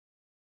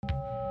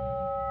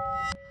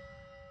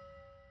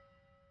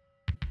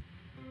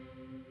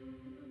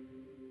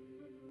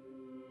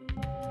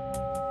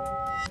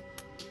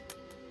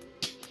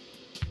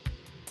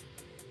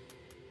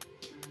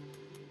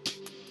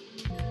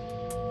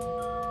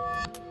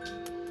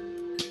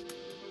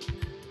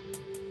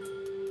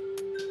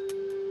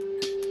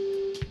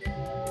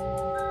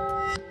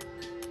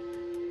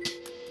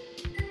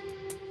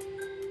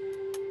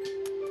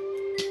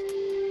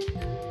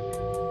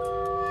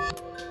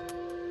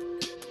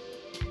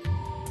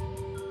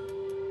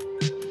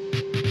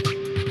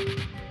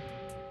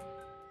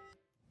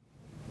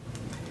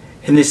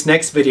In this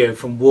next video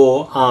from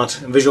War,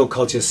 Art and Visual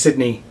Culture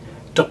Sydney,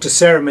 Dr.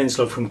 Sarah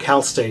Minslow from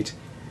Cal State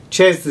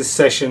chairs this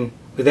session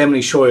with Emily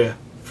Shoyer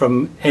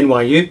from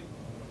NYU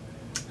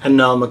and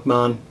Niall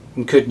McMahon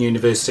from Curtin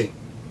University.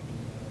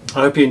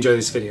 I hope you enjoy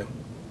this video.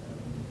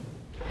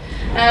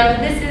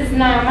 This is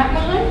Niall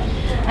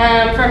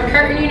McMahon from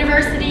Curtin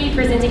University,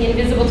 presenting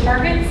Invisible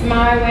Targets,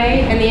 My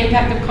Way, and the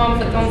Impact of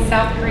Conflict on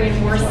South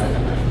Korean War Cinema.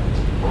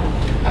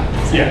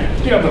 Yeah,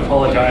 you have to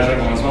apologise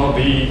everyone as well.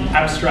 The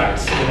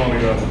abstracts that normally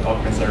go in the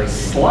documents there is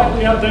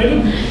slightly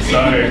outdated,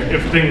 so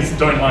if things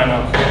don't line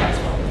up, that's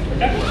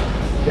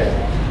well. Okay?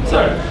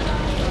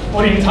 So,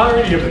 for the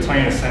entirety of the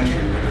 20th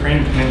century, the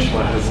Korean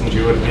Peninsula has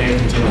endured near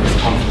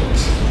continuous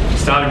conflicts.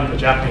 Starting with the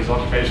Japanese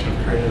occupation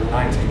of Korea in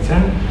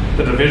 1910,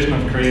 the division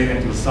of Korea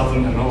into the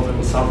southern and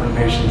northern sovereign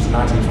nations in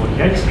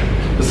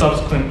 1948, the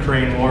subsequent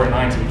Korean War in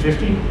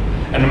 1950,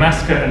 and the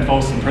massacre and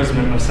false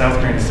imprisonment of South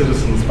Korean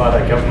citizens by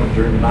their government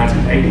during the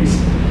 1980s.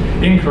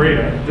 In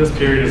Korea, this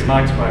period is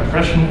marked by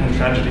oppression and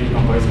tragedy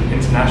on both an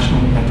international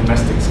and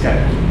domestic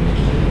scale.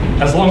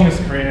 As long as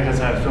Korea has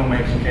had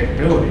filmmaking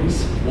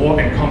capabilities,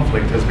 war and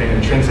conflict has been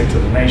intrinsic to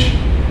the nation,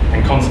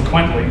 and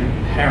consequently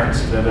inherent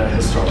to their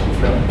historical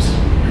films.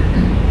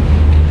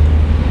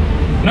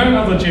 No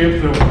other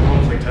geopolitical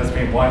conflict has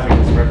been widely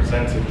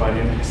represented by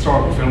the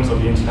historical films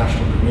of the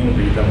international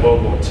community than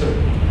World War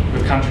II,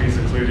 with countries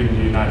including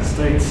the United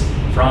States,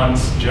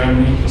 France,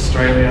 Germany,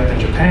 Australia, and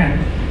Japan,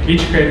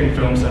 each creating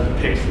films that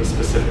depict the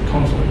specific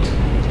conflict.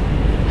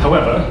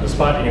 However,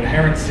 despite the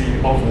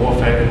inherency of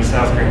warfare in the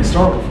South Korean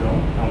historical film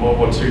and World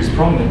War II's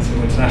prominence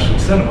in international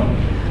cinema,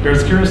 there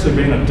has curiously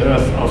been a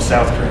dearth of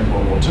South Korean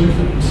World War II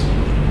films.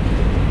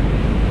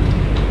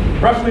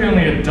 Roughly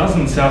only a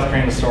dozen South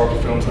Korean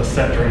historical films are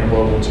set during the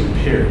World War II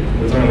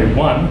period, with only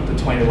one, the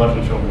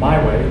 2011 film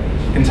My Way,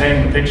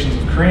 containing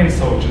depictions of Korean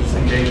soldiers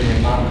engaging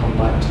in armed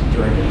combat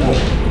during the war.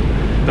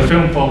 The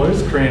film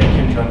follows Korean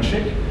Kim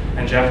Jong-sik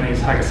and Japanese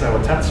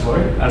Hagasawa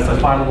Tatsuo as they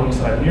fight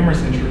alongside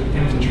numerous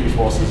infantry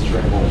forces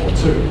during World War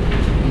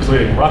II,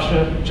 including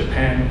Russia,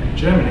 Japan, and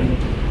Germany,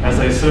 as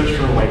they search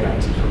for a way back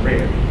to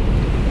Korea.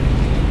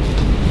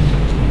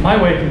 My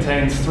Way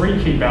contains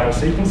three key battle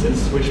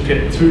sequences which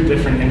pit two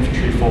different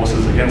infantry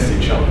forces against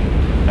each other: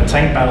 a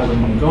tank battle in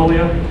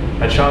Mongolia,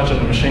 a charge at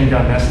a machine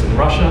gun nest in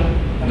Russia,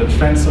 and the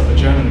defense of a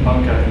German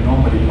bunker in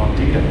Normandy on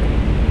D-Day.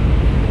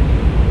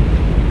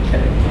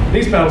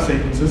 These battle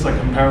sequences are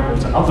comparable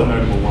to other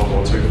notable World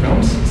War II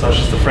films, such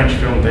as the French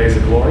film Days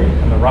of Glory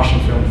and the Russian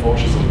film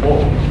Fortunes of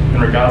War, in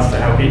regards to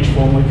how each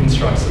formally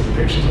constructs the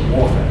depictions of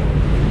warfare.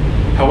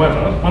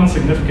 However, one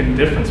significant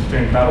difference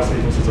between battle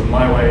sequences of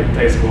My Way,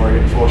 Days of Glory,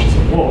 and Fortunes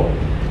of War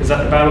is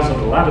that the battles of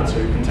the latter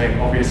two contain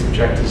obvious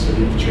objectives for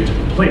the infantry to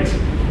complete,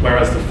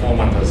 whereas the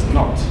former does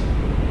not.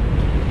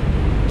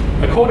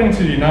 According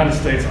to the United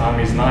States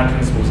Army's 9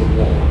 Principles of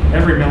War,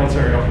 every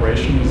military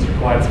operation is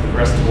required to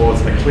progress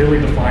towards a clearly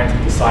defined,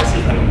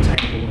 decisive, and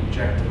obtainable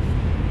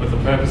objective, with the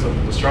purpose of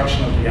the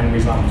destruction of the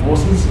enemy's armed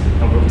forces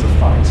and will to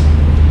fight.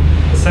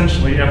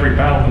 Essentially, every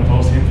battle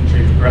involves the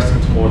infantry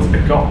progressing towards a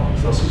goal,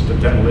 such as the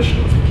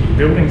demolition of key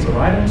buildings or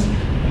items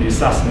and the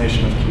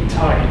assassination of key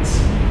targets,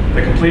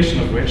 the completion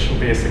of which will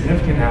be a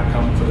significant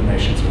outcome for the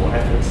nation's war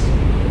efforts.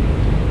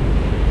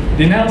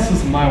 The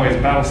analysis of My Way's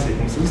battle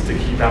sequences to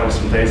key battles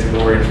from Days of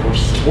Glory and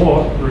Fortunes of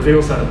War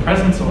reveals that the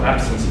presence or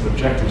absence of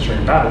objectives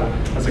during battle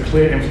has a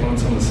clear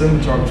influence on the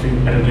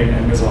cinematography, editing,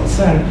 and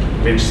mise-en-scène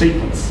of each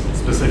sequence,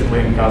 specifically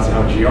in regards to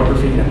how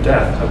geography and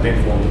death have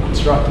been formed and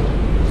constructed.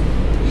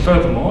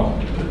 Furthermore,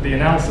 the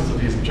analysis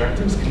of these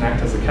objectives can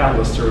act as a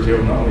catalyst to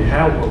reveal not only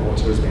how World War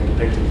II has been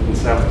depicted in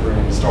South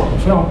Korean historical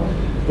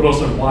film, but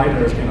also why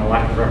there has been a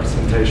lack of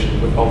representation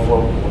of World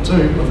War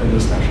II within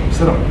this national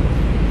cinema.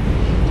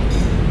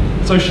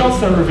 So shots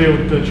that reveal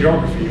the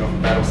geography of the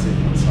battle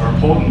sequence are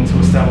important to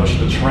establish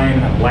the terrain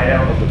and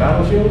layout of the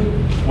battlefield,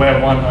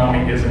 where one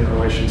army is in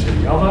relation to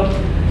the other,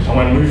 and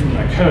when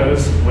movement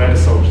occurs, where the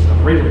soldiers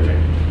have relocated.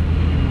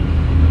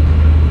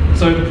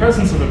 So the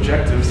presence of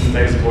objectives in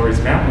Days of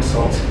Glory's mountain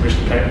assault, which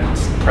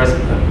depicts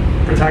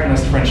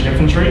protagonist French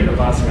infantry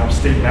advancing up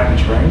steep mountain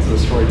terrain to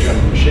destroy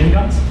German machine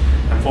guns,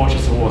 and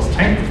Fortunes of War's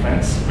tank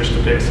defense, which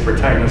depicts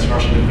protagonist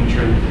Russian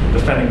infantry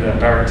defending their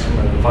barracks from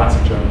an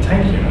advancing German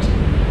tank unit,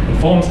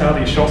 informs how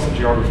these shots of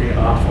geography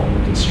are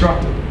formally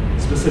constructed,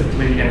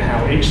 specifically in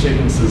how each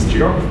sequence's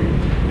geography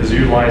is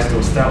utilized to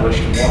establish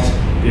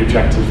what the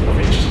objectives of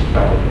each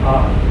battle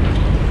are.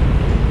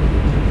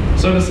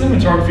 So the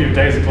cinematography of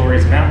Days of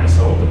Glory's mountain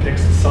assault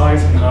depicts the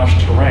size and harsh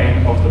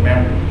terrain of the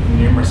mountain in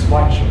numerous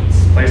white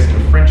shots, placing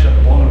the French at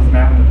the bottom of the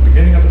mountain at the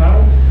beginning of the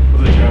battle,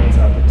 with the Germans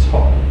at the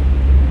top.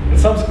 In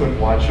subsequent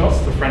wide shots,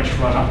 the French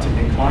run up to the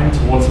incline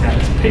towards the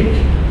mountain's peak,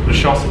 with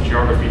shots of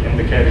geography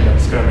indicating that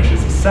the skirmish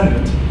is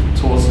ascendant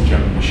towards the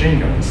German machine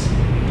guns.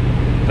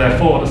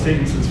 Therefore, the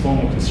sequence's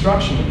formal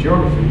construction of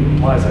geography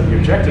implies that the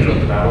objective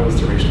of the battle is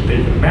to reach the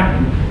peak of the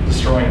mountain,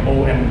 destroying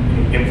all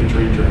enemy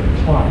infantry during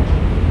the climb.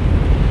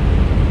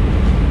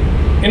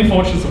 In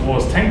Fortunes of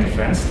War's tank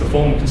defense, the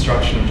formal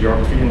construction of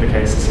geography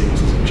indicates the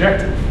sequence's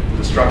objective, the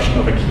destruction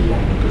of a key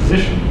enemy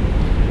position.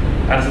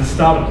 At the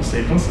start of the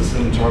sequence, the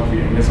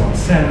cinematography and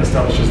mise-en-scène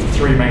establishes the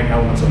three main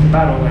elements of the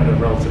battle and their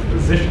relative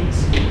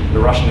positions: the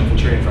Russian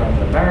infantry in front of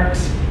their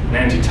barracks, an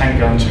anti-tank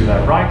gun to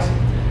their right,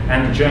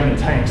 and the German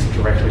tanks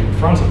directly in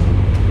front of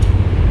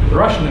them. The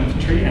Russian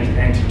infantry and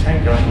the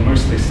anti-tank gun were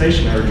mostly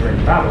stationary during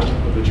the battle,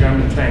 with the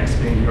German tanks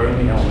being the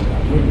only element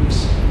that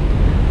moves.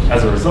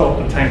 As a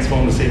result, the tanks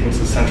form the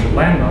sequence's central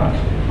landmark,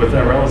 with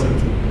their relative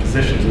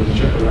positions of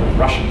the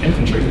Russian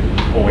infantry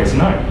always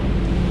known.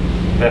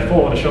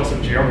 Therefore, the shots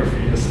of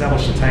geography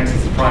establish the tanks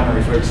as the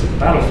primary focus of the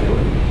battlefield,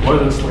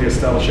 wordlessly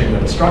establishing their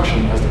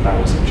destruction as the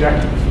battle's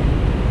objective.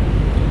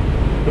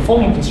 The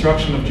formal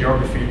construction of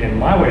geography in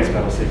my way's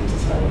battle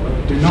sequences,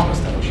 however, do not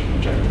establish an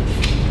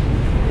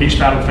objective. Each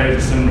battle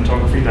favors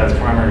cinematography that has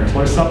primary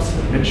close-ups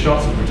and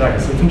mid-shots of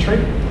protagonist infantry,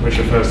 which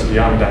refers to the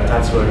army that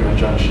Tatswerg and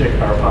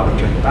Janshik are a part of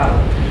during the battle,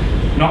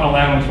 not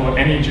allowing for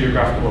any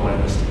geographical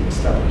awareness to be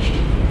established.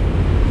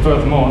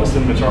 Furthermore, the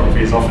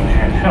cinematography is often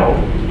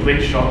handheld, with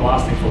each shot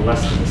lasting for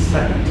less than a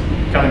second,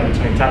 cutting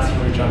between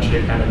Tatswerg,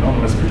 Janshik, and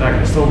anonymous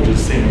protagonist soldiers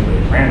seemingly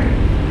at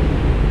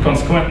random.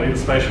 Consequently, the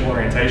spatial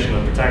orientation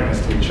of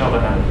protagonists to each other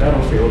and the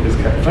battlefield is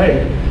kept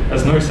vague,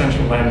 as no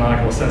central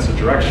landmark or sense of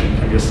direction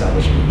can be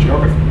established in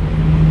geography.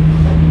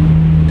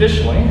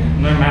 Additionally,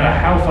 no matter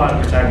how far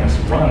the protagonists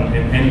run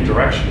in any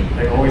direction,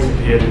 they always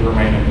appear to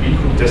remain an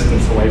equal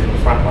distance away from the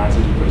front lines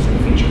of the opposing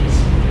infantries.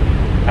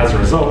 As a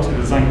result, it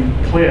is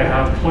unclear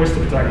how close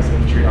the protagonist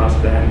infantry are to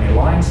the enemy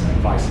lines and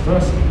vice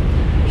versa,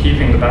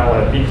 keeping the battle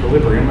at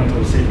equilibrium until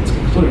the sequence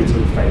concludes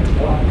with a fade to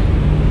black.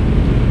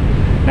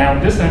 Now,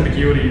 this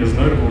ambiguity is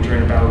notable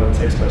during a battle that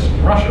takes place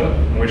in Russia,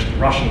 in which the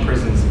Russian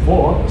prisoners of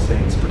war,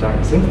 seen as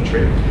protagonist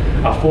infantry,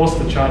 are forced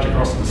to charge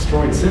across a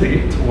destroyed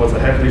city towards a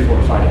heavily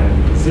fortified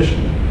enemy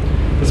position.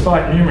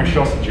 Despite numerous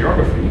shots of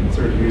geography,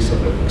 through the use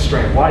of an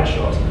extreme wide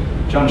shot,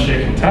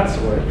 Janshik and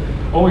Tatswerg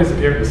always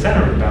appear at the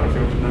center of the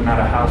battlefield no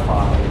matter how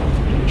far they come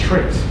from the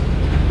retreat.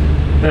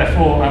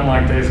 Therefore,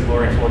 unlike Days of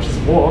Glory and Fortunes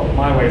of War,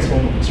 my way's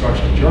formal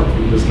construction of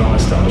geography does not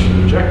establish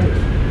an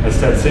objective,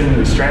 instead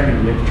seemingly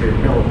stranding the infantry in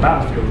the middle of the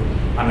battlefield,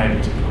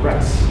 unable to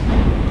progress.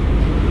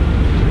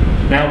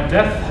 Now,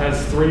 death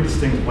has three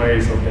distinct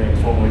ways of being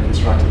formally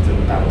constructed in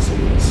the battle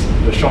sequence: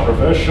 the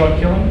shot-reverse shot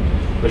killing,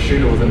 the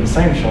shooter within the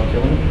same shot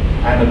killing,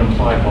 and an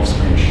implied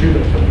off-screen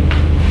shooter killing.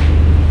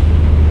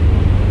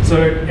 So,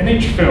 in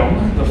each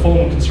film, the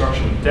formal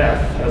construction of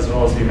death, as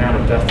well as the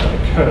amount of death that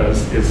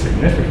occurs, is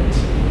significant.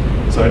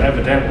 So,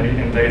 evidently,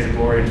 in Days of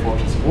Glory and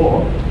Fortunes of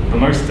War, the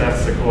most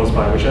deaths are caused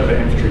by whichever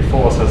infantry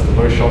force has the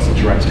most shots of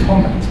direct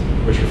combat,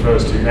 which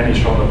refers to any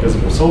shot of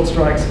visible sword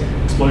strikes,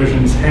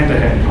 explosions,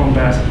 hand-to-hand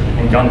combat,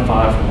 and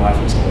gunfire from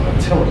rifles or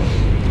artillery.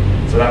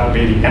 So that would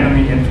be the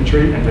enemy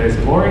infantry in Days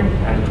of Glory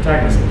and the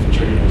protagonist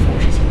infantry in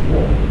Fortunes of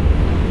War.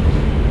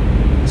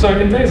 So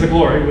in Days of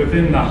Glory,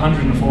 within the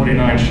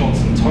 149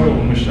 shots in total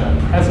in which they are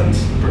present,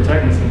 the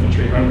protagonist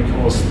infantry only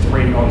caused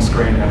 3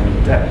 on-screen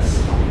enemy deaths.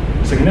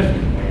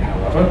 Significantly,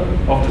 however,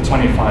 of the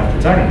 25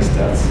 protagonist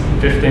deaths,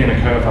 15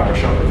 occur via a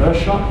shot-reverse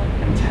shot,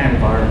 and 10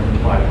 via an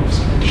implied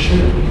off-screen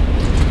shooter.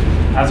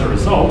 As a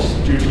result,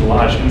 due to the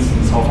large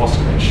instance of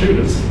off-screen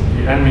shooters,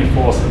 the enemy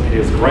force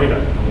appears greater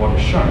than what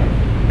is shown,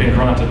 being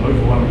granted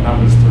overwhelming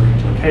numbers through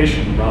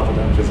implication rather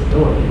than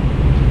visibility.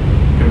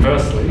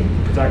 Conversely,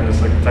 the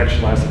protagonists are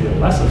contextualized to be a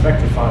less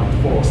effective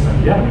fighting force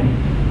than the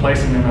enemy,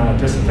 placing them at a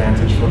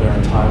disadvantage for their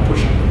entire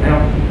push up the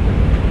mountain.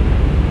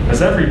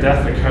 As every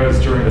death occurs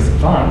during this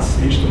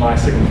advance, each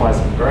demise signifies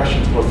a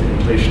progression towards the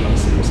completion of the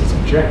sequence's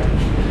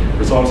objective,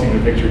 resulting in a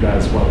victory that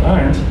is well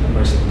earned, and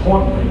most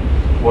importantly,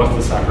 worth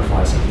the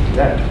sacrifice of the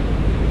dead.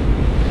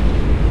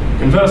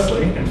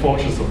 Conversely, in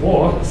Fortunes of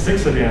War,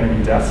 6 of the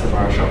enemy deaths are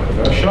via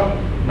shot-reverse shot,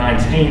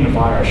 19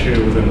 via a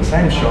shooter within the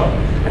same shot,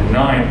 and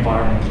 9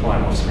 via an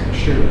implied off-screen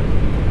shooter.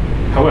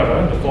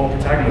 However, the 4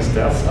 protagonist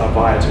deaths are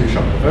via 2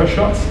 shot-reverse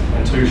shots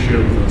and 2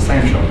 shooters within the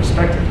same shot,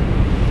 respectively.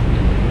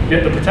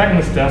 Yet the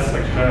protagonist deaths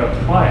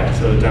occur prior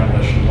to the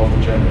demolition of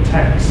the German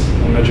tanks,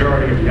 and the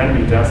majority of the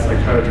enemy deaths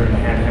occur during the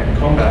hand-to-hand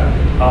combat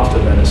after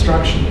their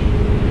destruction.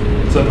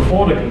 So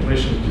before the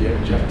completion of the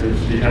objective,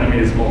 the enemy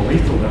is more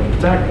lethal than the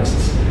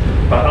protagonists,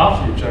 but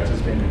after the objective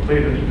has been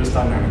completed, this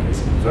dynamic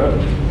is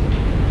inverted.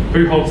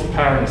 Who holds the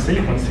power in the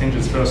sequence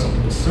hinges first on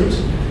the pursuit,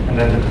 and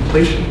then the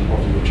completion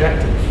of the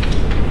objective.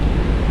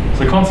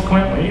 So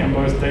consequently, in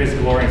both Days of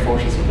Glory and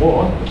Fortunes of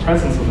War, the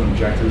presence of an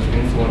objective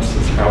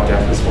influences how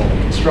death is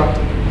formally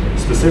constructed,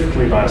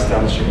 specifically by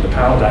establishing the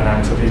power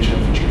dynamics of each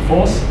infantry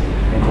force,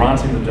 and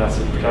granting the deaths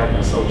of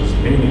protagonist soldiers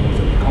meaning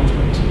within the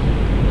conflict.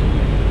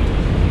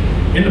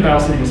 In the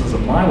battle sequences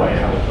of my way,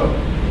 however,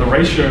 the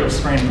ratio of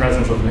screen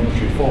presence of an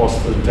infantry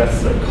force to the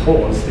deaths they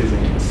cause is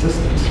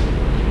inconsistent.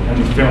 In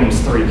the film's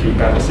 3 key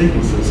battle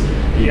sequences,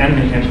 the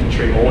enemy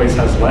infantry always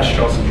has less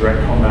shots of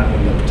direct combat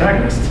than the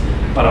protagonists,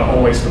 but are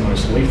always the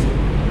most lethal.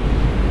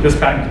 This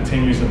pattern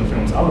continues in the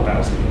film's other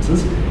battle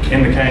sequences,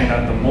 indicating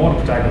that the more the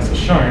protagonists are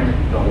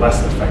shown, the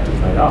less effective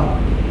they are.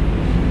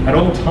 At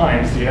all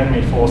times, the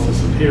enemy force is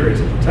superior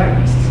to the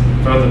protagonists,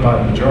 furthered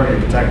by the majority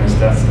of protagonist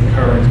deaths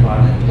occurring by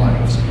an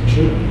implied off-screen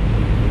shooter.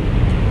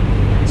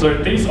 So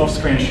these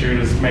off-screen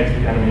shooters make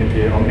the enemy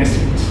appear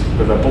omniscient,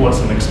 with their bullets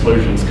and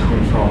explosions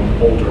coming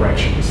from all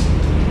directions.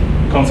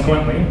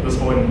 Consequently, this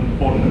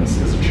ordnance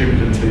is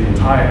attributed to the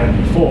entire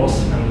enemy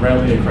force and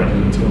rarely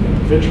accredited to an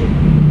individual.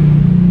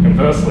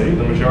 Conversely,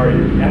 the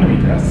majority of the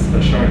enemy deaths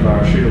are shown by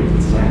a shooter with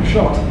the same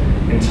shot,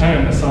 in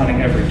turn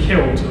assigning every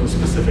kill to a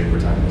specific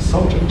protagonist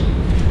soldier.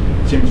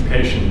 The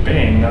implication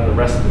being that the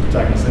rest of the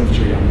protagonist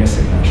infantry are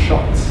missing their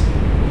shots.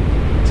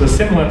 So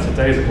similar to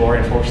Days of Glory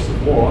and Fortunes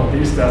of War,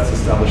 these deaths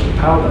establish the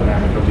power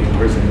dynamic of the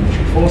opposing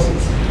military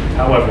forces.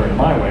 However, in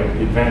my way,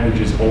 the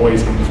advantage is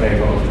always in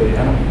favour of the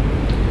enemy.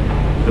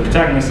 The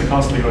protagonists are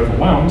constantly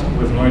overwhelmed,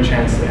 with no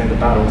chance to end the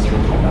battle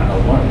through combat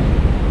alone.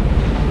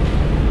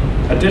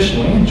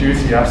 Additionally, due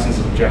to the absence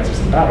of objectives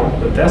in battle,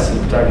 the deaths of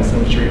the protagonist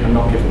infantry are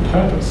not given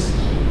purpose.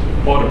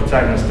 While the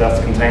protagonist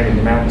deaths contained in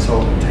the mountain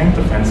assault and tank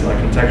defense are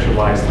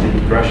contextualized to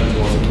the aggression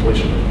towards the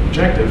completion of the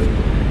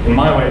objective, in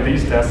my way,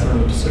 these deaths are in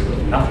the pursuit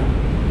of nothing.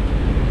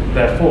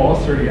 Therefore,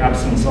 through the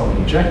absence of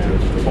an objective,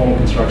 the formal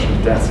construction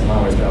of deaths in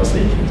my way's battle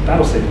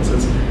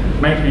sequences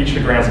make each the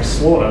grounds of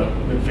slaughter,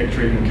 with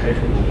victory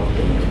incapable of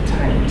being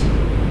obtained.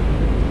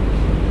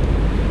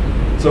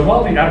 So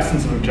while the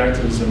absence of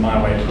objectives in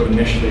my way could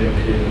initially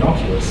appear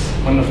innocuous,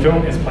 when the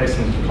film is placed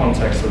into the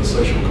context of the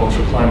social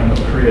cultural climate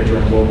of Korea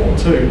during World War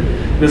II,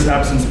 this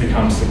absence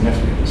becomes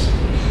significant.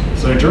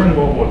 So during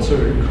World War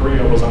II,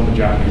 Korea was under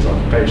Japanese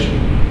occupation.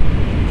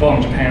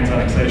 Following Japan's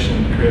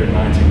annexation of Korea in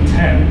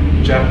 1910,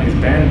 the Japanese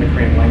banned the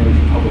Korean language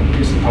for public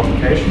use in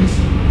publications,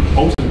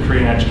 altered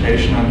Korean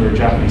education under a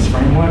Japanese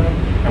framework,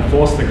 and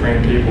forced the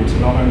Korean people to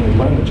not only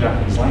learn the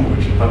Japanese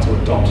language, but to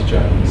adopt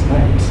Japanese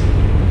names.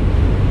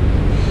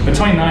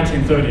 Between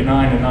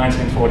 1939 and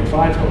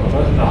 1945,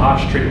 however, the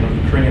harsh treatment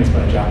of the Koreans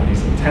by the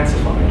Japanese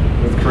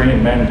intensified, with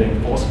Korean men being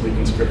forcibly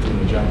conscripted in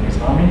the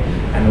Japanese army,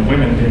 and the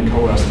women being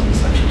coerced into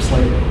sexual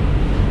slavery.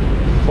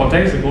 While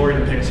Days of Glory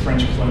depicts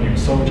French colonial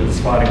soldiers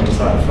fighting on the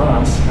side of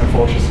France, and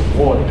Fortunes of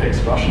War depicts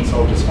Russian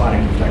soldiers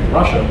fighting to protect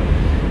Russia,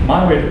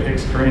 my way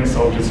depicts Korean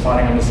soldiers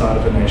fighting on the side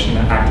of a nation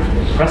that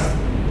actively oppressed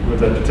them, with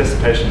their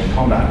participation in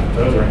combat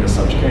furthering the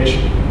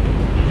subjugation.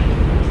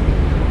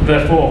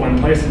 Therefore, when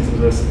placed into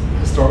this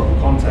historical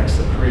context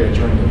of Korea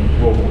during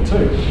World War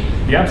II,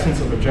 the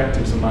absence of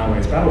objectives in my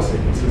way's battle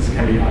sequences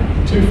can be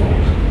argued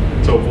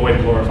twofold: to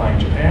avoid glorifying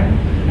Japan,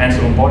 and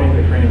to embody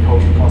the Korean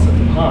cultural concept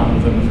of Han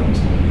within the film's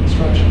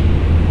construction.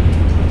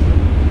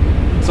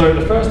 So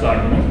the first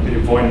argument, the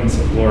avoidance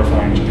of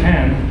glorifying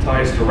Japan,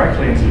 ties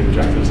directly into the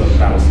objectives of the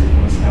battle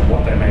sequence and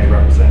what they may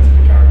represent to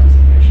the characters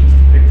and nations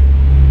depicted.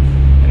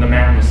 In the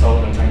mountain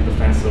assault and tank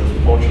defense of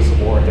Fortunes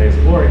of War and Days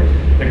of Glory,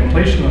 the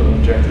completion of an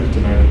objective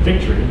denoted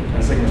victory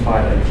and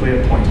signified a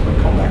clear point where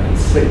combat could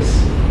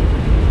cease.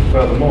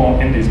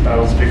 Furthermore, in these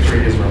battles,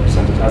 victory is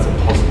represented as a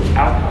positive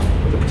outcome,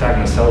 with the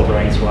protagonist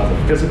celebrating through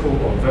either physical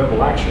or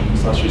verbal action,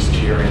 such as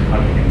cheering,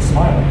 hugging, and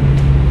smiling.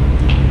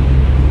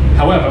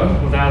 However,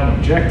 without an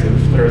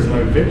objective, there is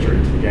no victory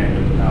to be gained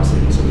in the battle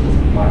sequences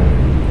within my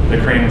way.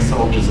 The Korean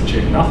soldiers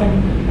achieve nothing,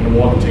 and the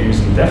war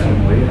continues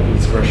indefinitely at the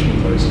discretion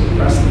of those who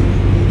oppress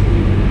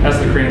them. As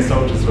the Korean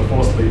soldiers were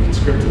forcibly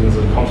conscripted as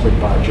a conflict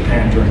by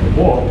Japan during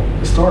the war,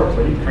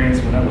 historically,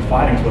 Koreans were never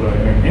fighting for their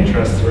own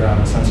interests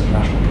around a sense of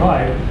national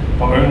pride,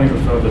 but only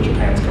to further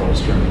Japan's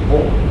goals during the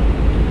war.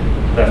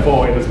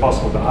 Therefore, it is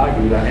possible to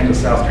argue that in the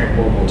South Korean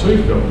World War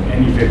II film,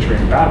 any victory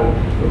in battle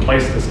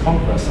replaced this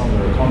conquest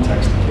under the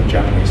context of the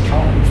Japanese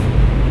triumph.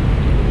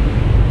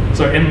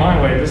 So in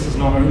my way, this does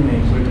not only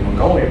include the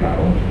Mongolia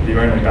battle, the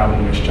only battle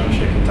in which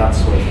Junshik and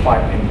Tatsuo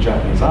fight in the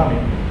Japanese army,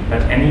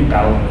 but any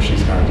battle in which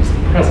these characters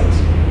are present.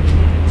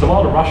 So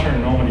while the Russia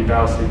and Normandy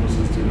battle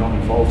sequences do not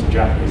involve the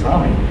Japanese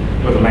army,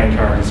 with the main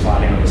characters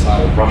fighting on the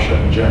side of Russia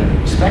and Germany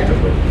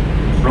respectively,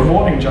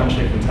 rewarding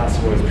Junshik and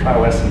Tatsuo's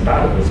prowess in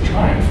battle as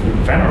triumph would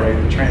venerate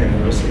the training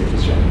they received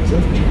as Japanese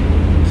infantry.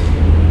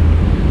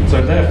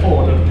 So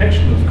therefore, the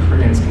depiction of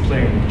Koreans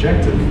completing an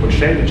objective would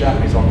shade the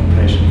Japanese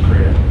occupation of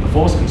Korea, the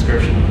forced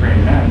conscription of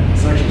Korean men, and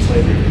sexual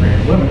slavery of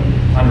Korean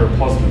women under a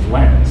positive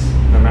lens,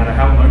 no matter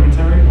how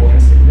momentary or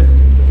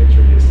insignificant the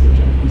victory is to the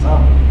Japanese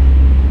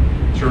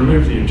army. To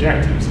remove the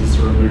objectives is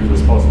to remove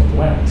this positive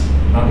lens,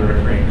 and under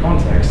a Korean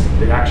context,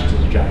 the actions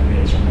of the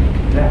Japanese remain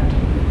condemned.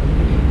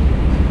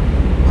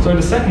 So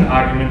the second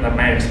argument that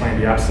may explain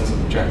the absence of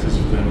objectives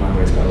within my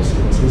way's battle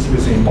sequences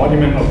is the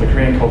embodiment of the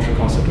Korean cultural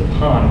concept of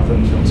Han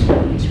within the film's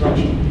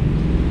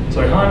construction.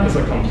 So Han is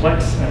a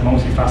complex and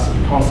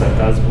multifaceted concept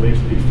that is believed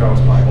to be felt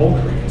by all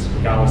Koreans,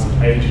 regardless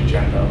of age,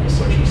 gender, or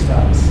social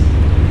status.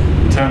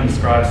 The term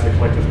describes the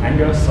collective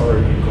anger, sorrow,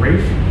 and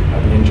grief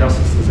at the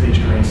injustices each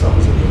Korean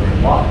suffers in their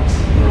own lives,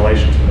 in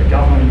relation to their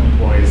government,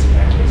 employees,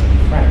 families,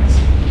 and friends.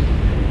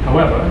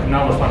 However,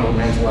 another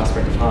fundamental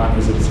aspect of Han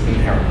is its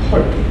inherent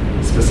hope,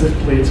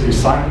 specifically to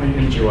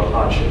silently endure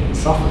hardship and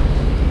suffering.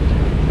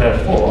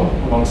 Therefore,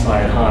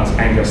 alongside Han's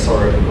anger,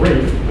 sorrow, and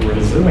grief, the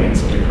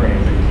resilience of the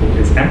Korean people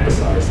is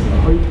emphasized in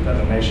the hope that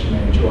the nation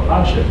may endure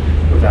hardship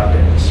without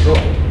being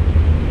destroyed.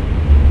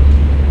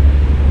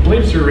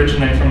 Believed to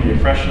originate from the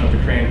oppression of the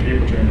Korean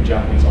people during the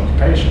Japanese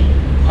occupation,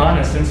 Han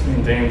has since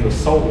been deemed the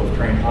soul of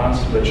Korean art,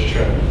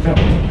 literature, and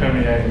film,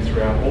 permeating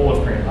throughout all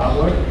of Korean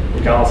artwork,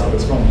 regardless of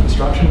its film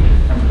construction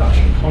and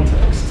production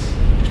contexts.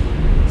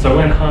 So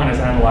when Han is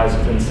analysed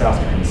within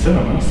South Korean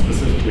cinema,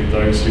 specifically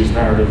those whose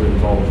narrative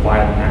involve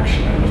violent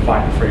action and the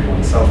fight to free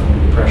oneself from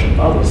the oppression of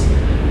others,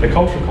 the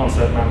cultural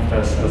concept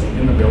manifests as an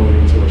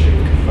inability to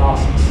achieve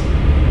catharsis,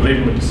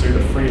 leaving the pursuit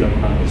of freedom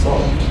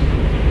unresolved.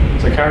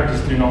 So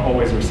characters do not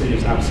always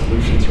receive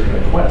absolution through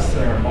their quest,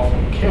 they are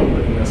often killed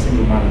in their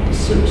single-minded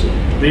pursuit,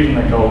 leaving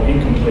their goal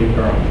incomplete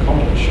or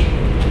unaccomplished.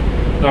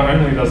 Not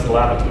only does the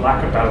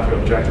lack of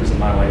battlefield objectives in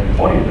my way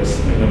embody this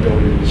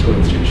inability to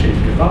achieve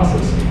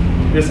catharsis,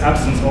 this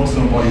absence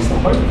also embodies the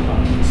hope of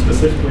Han,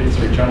 specifically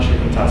through Junshik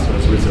and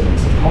Tatsuo's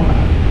resilience of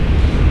combat.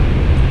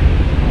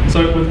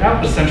 So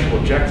without the central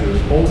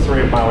objective, all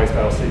three of My Way's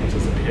battle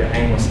sequences appear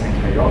aimless and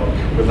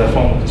chaotic, with their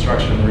formal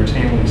construction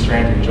routinely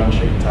stranding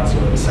Junshik and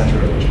Tatsuo at the center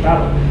of each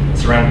battle,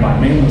 surrounded by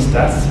meaningless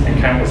deaths and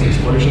countless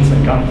explosions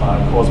and gunfire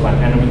caused by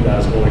an enemy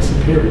that is always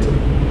superior to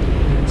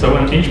them. So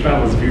when each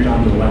battle is viewed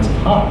under the lens of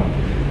Han,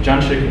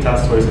 Junshik and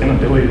Tatsuo's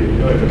inability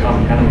to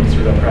overcome the enemy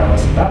through their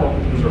prowess in battle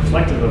is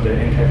reflective of their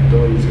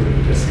incapability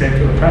to escape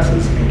their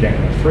oppressors and gain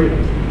their freedom.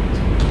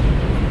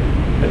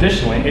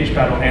 Additionally, each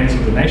battle ends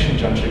with the nation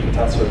Junshik and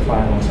Tatsuo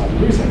fighting alongside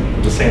losing,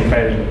 with the scene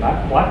fading to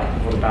black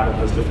before the battle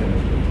has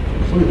definitively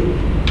concluded.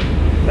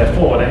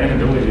 Therefore, their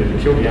inability to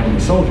kill the enemy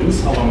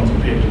soldiers, along with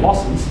repeated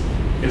losses,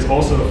 is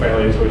also a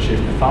failure to achieve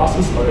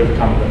catharsis or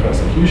overcoming their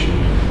persecution.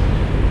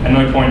 At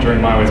no point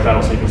during My Way's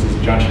battle sequences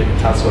are Junshik and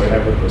Tatsuo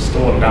able to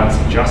restore the balance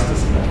of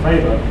justice in their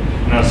favour,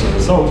 and as a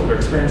result, their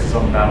experiences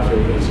on the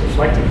battlefield is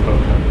reflective of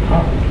Korean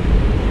Han.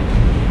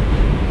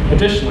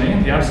 Additionally,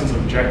 the absence of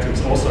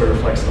objectives also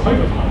reflects the hope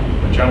of Han,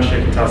 with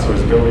Junshik and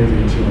Tatsuo's ability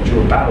to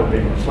endure battle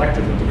being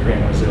reflective of the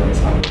Korean resilience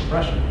under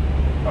oppression,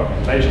 or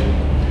invasion.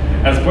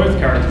 As both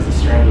characters are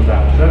stranded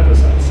without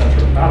purpose at the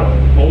centre of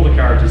battle, all the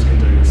characters can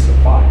do is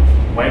survive,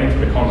 waiting for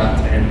the combat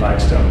to end by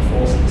external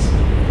forces.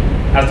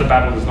 As the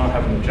battle does not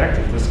have an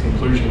objective, this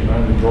conclusion can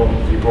only be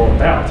brought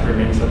about through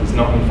means that does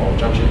not involve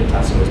Junshik and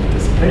Tatsuo's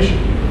participation.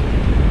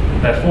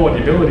 Therefore,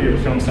 the ability of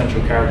the film's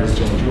central characters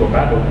to endure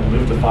battle and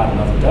live to fight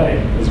another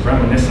day is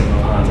reminiscent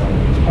of Han's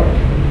element of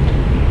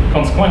hope.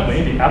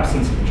 Consequently, the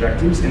absence of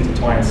objectives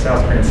intertwines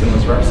South Korean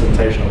cinema's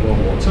representation of World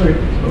War II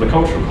with a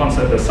cultural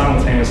concept that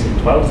simultaneously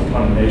dwells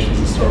upon the nation's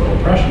historical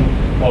oppression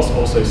whilst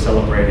also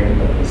celebrating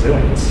their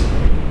resilience.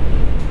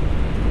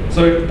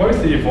 So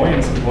both the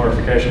avoidance and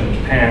glorification of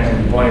Japan and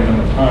the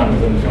embodiment of Han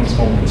within the film's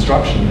formal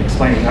construction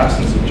explain the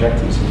absence of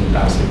objectives in the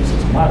battle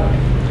sequences of My Way.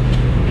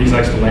 These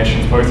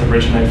explanations both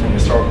originate from the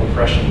historical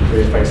oppression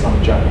Korea faced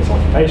under Japanese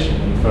occupation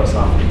in the first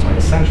half of the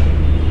 20th century,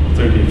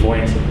 through the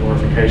avoidance and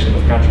glorification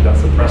of a country that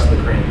suppressed the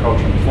Korean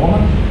culture and fauna,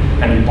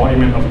 and the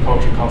embodiment of a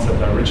cultural concept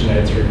that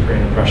originated through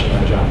Korean oppression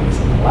by Japanese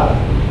in the latter.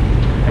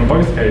 In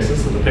both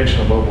cases, the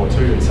depiction of World War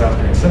II in South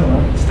Korean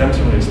cinema stems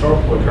from the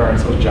historical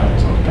occurrence of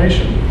Japanese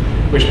occupation,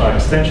 which by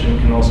extension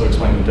can also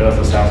explain the dearth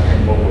of South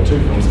Korean World War II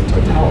films in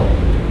totality.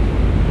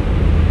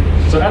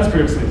 So as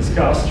previously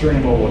discussed,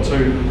 during World War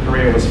II,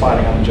 Korea was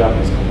fighting under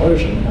Japanese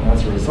coercion, and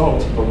as a result,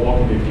 the war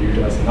can be viewed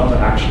as another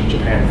action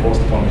Japan forced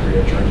upon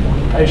Korea during the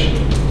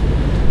occupation.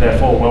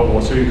 Therefore, World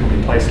War II can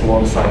be placed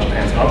alongside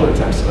Japan's other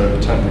attempts to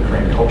overturn the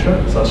Korean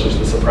culture, such as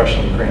the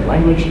suppression of the Korean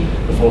language,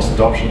 the forced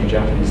adoption of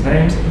Japanese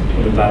names,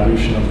 or the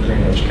dilution of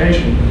Korean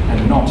education,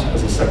 and not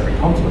as a separate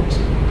conflict.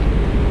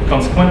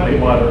 Consequently,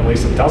 while there are at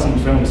least a dozen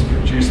films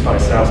produced by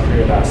South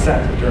Korea that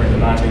set during the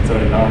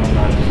 1939 to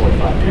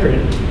 1945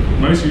 period,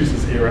 most use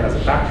this era as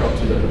a backdrop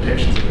to the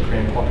depictions of the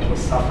Korean populace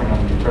suffering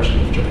under the oppression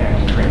of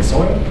Japan on Korean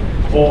soil,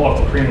 or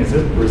of the Korean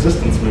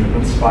resistance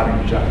movements fighting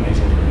the Japanese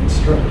on Korean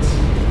streets.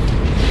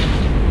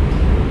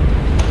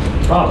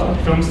 Rather,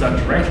 films that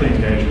directly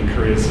engage with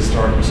Korea's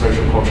historical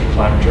social cultural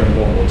climate during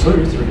World War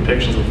II through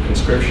depictions of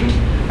conscription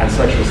and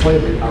sexual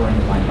slavery are in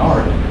the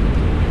minority.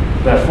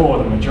 Therefore,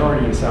 the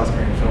majority of South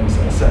Korean films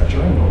that are set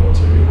during World War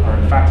II are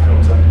in fact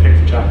films that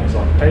depict the Japanese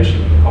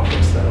occupation and the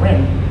conflicts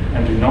therein,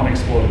 and do not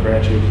explore the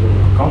grand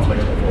geopolitical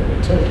conflict of World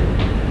War II.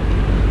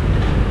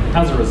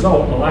 As a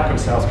result, the lack of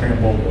South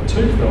Korean World War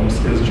II films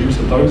is due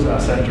to those that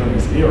are set during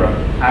this era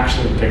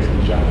actually depicting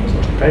the Japanese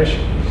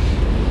occupation.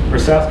 For a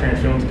South Korean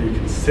film to be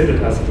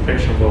considered as a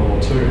depiction of World War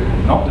II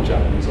and not the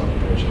Japanese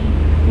occupation,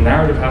 the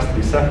narrative has to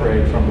be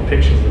separated from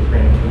depictions of the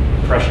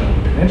Korean oppression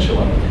on the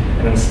peninsula,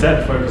 and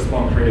instead focus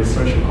upon Korea's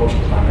social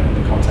cultural climate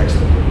in the context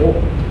of the war,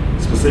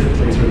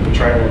 specifically through the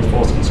portrayal of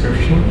forced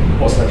conscription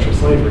or sexual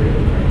slavery of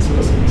Korean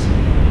citizens.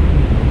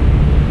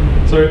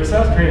 So the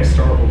South Korean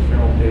historical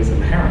film is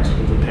inherent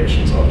with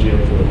depictions of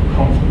geopolitical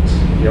conflicts,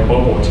 yet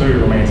World War II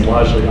remains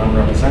largely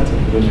unrepresented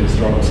within the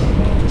historical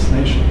cinema of this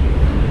nation.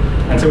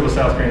 Until the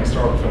South Korean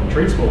historical film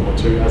treats World War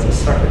II as a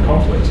separate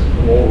conflict,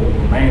 the war will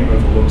remain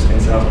overlooked in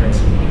South Korean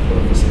cinema for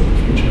the foreseeable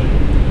future.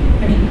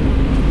 Thank you.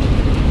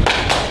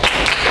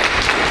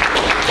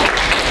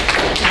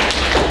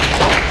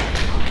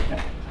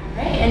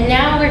 And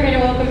now we're going to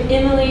welcome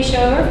Emily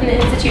Shoyer from the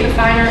Institute of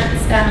Fine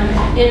Arts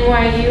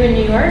NYU in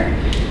New York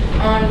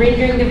on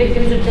rendering the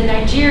victims of the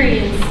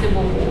Nigerian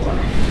Civil War.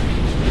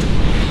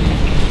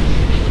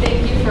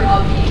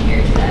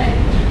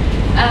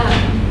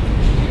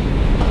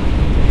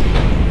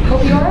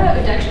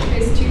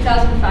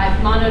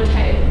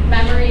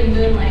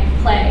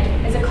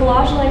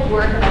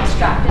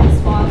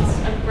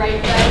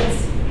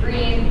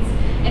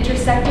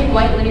 dissecting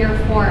white linear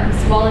forms,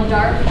 while a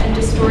dark and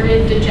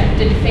distorted,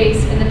 dejected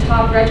face in the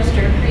top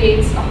register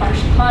creates a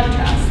harsh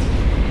contrast.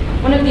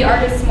 One of the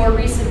artist's more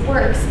recent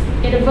works,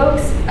 it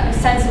evokes a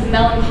sense of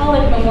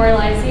melancholic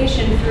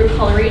memorialization through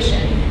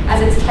coloration,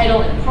 as its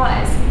title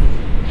implies.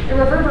 The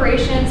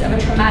reverberations of a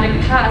traumatic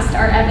past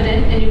are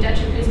evident in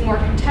Udechukwu's more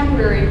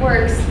contemporary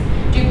works,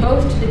 due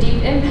both to the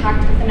deep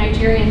impact of the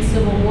Nigerian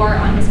Civil War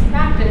on his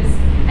practice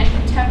and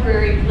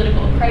contemporary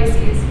political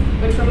crises,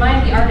 which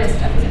remind the artist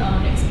of his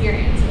own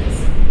experiences.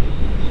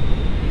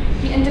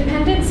 The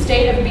independent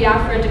state of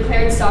Biafra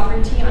declared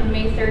sovereignty on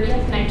May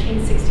 30th,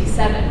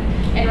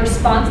 1967, in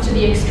response to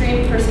the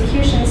extreme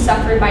persecution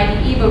suffered by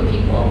the Igbo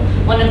people,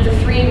 one of the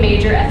three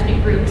major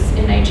ethnic groups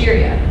in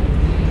Nigeria.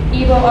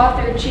 Igbo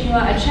author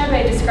Chinua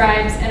Achebe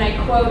describes, and I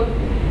quote,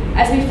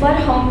 "As we fled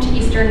home to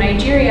eastern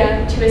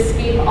Nigeria to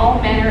escape all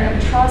manner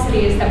of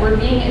atrocities that were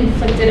being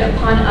inflicted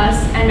upon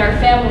us and our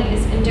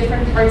families in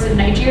different parts of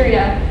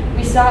Nigeria,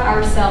 we saw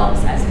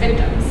ourselves as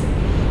victims."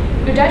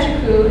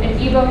 Udechukwu, an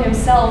Igbo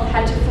himself,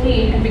 had to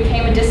flee and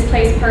became a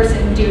displaced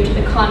person due to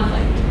the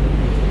conflict.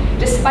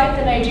 Despite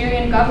the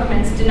Nigerian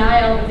government's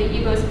denial of the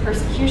Igbo's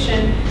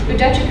persecution,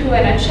 Udechukwu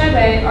and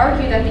Achebe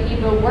argue that the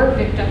Igbo were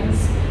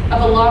victims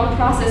of a long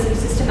process of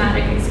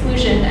systematic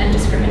exclusion and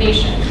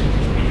discrimination.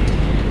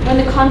 When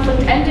the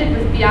conflict ended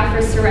with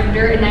Biafra's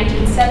surrender in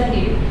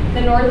 1970,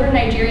 the northern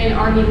Nigerian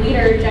army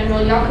leader,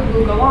 General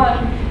Yakubu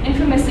Gowon,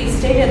 infamously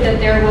stated that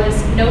there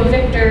was no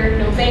victor,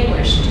 no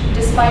vanquished,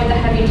 despite the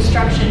heavy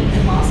destruction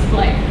and loss of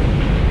life.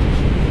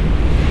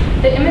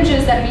 The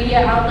images that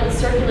media outlets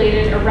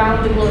circulated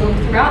around the globe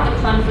throughout the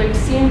conflict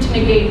seemed to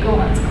negate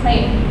Gowon's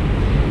claim.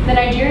 The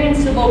Nigerian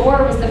Civil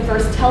War was the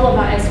first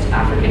televised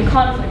African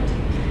conflict,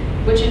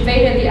 which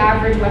invaded the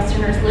average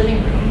Westerner's living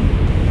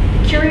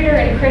room. Curator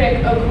and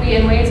critic Okwi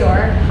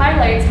Enwezor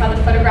highlights how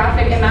the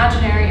photographic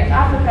imaginary of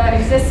Africa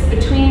exists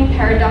between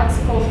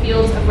paradoxical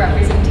fields of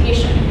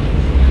representation.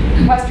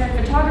 Western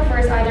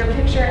photographers either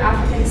picture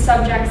African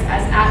subjects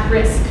as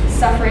at-risk,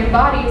 suffering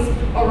bodies,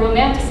 or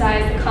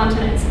romanticize the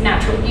continent's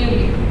natural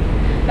beauty.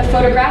 The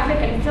photographic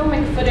and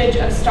filmic footage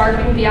of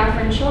starving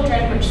Biafran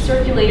children, which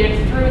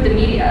circulated through the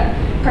media,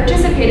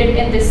 participated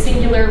in this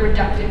singular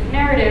reductive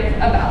narrative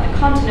about the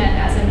continent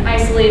as an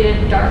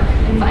isolated, dark,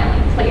 and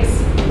violent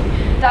place.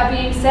 That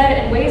being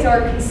said,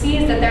 Enwezor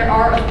concedes that there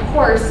are, of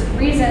course,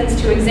 reasons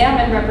to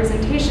examine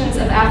representations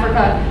of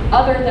Africa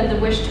other than the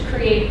wish to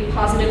create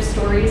positive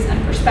stories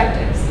and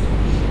perspectives.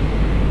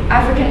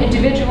 African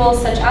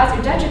individuals such as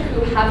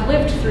Udechukwu have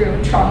lived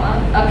through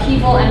trauma,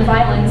 upheaval, and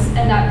violence,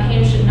 and that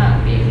pain should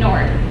not be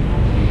ignored.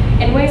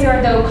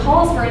 Enwezor, though,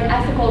 calls for an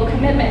ethical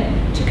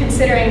commitment to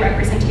considering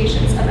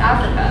representations of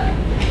Africa.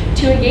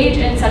 To engage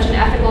in such an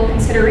ethical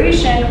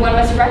consideration, one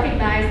must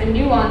recognize the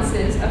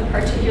nuances of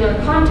particular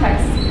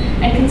contexts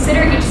and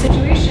consider each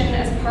situation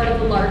as part of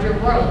the larger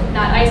world,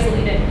 not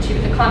isolated to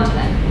the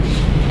continent.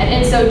 And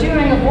in so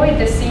doing, avoid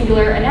this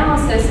singular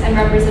analysis and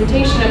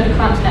representation of the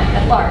continent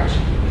at large.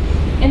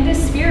 In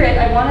this spirit,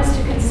 I want us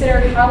to consider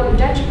how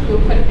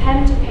Udechukwu put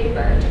pen to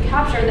paper to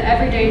capture the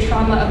everyday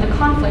trauma of the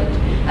conflict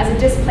as a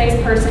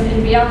displaced person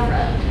in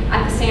Biafra,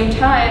 at the same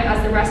time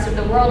as the rest of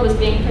the world was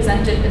being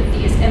presented with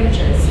these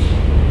images.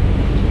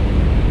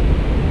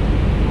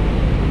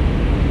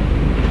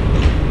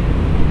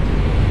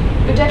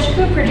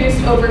 Udechukwu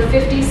produced over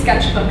 50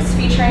 sketchbooks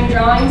featuring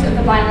drawings of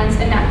the violence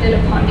enacted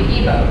upon the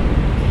Igbo.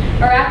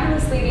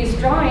 Miraculously, these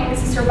drawings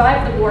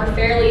survived the war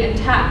fairly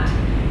intact,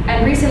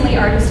 and recently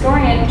art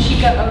historian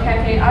Chika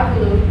Okeke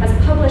Agulu has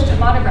published a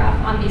monograph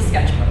on these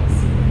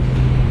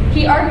sketchbooks.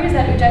 He argues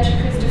that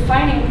Udechukwu's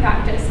defining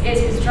practice is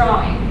his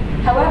drawing.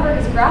 However,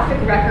 his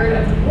graphic record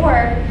of the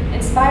war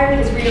inspired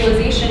his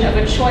realization of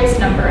a choice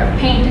number of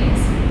paintings.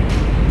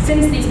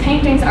 Since these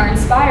paintings are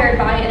inspired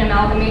by an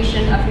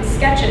amalgamation of his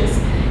sketches,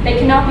 they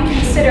cannot be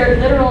considered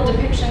literal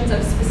depictions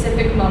of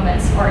specific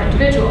moments or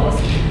individuals,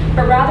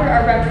 but rather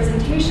are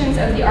representations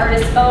of the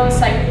artist's own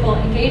psychical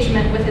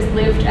engagement with his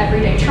lived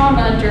everyday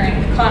trauma during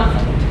the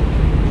conflict.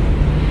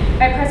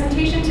 My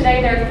presentation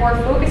today therefore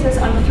focuses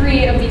on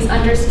 3 of these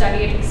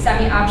understudied,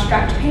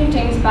 semi-abstract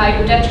paintings by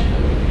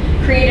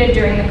Udechukwu, created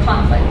during the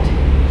conflict: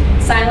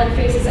 Silent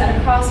Faces at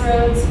a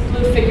Crossroads,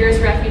 Blue Figures,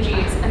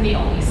 Refugees, and The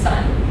Only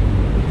Son.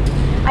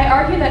 I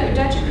argue that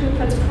Udechukwu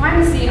puts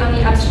primacy on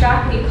the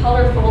abstractly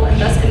colorful and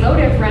thus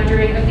emotive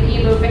rendering of the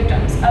Igbo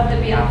victims of the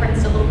Biafran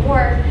Civil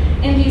War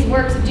in these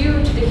works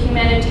due to the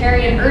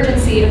humanitarian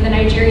urgency of the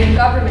Nigerian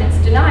government's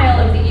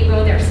denial of the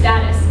Igbo their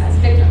status as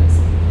victims.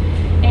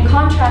 In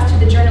contrast to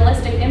the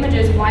journalistic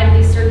images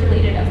widely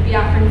circulated of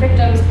Biafran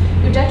victims,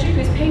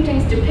 Udechukwu's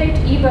paintings depict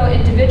Igbo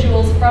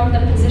individuals from the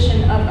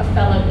position of a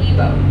fellow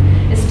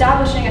Igbo,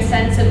 establishing a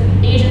sense of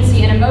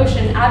agency and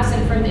emotion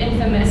absent from the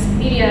infamous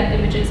media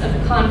images of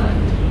the conflict.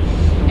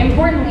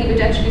 Importantly,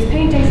 Udechukwu's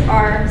paintings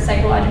are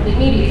psychologically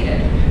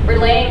mediated,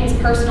 relaying his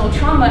personal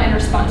trauma in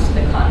response to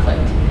the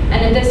conflict,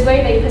 and in this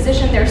way they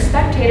position their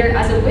spectator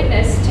as a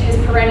witness to his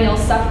perennial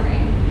suffering.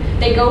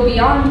 They go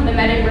beyond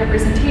mimetic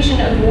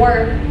representation of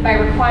war by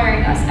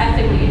requiring us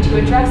ethically to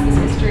address this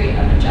history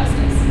of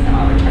injustice, and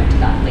I'll return to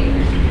that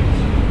later.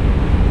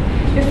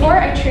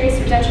 Before I trace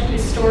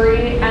Udechukwu's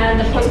story and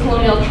the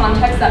post-colonial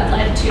context that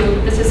led to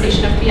the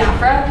cessation of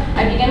Biafra,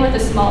 I begin with a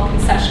small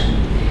concession.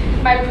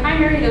 My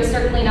primary, though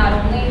certainly not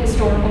only,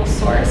 historical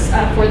source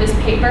for this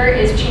paper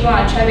is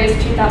Chinua Achebe's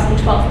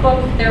 2012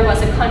 book, There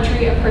Was a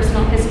Country, A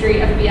Personal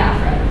History of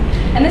Biafra.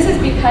 And this is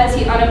because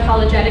he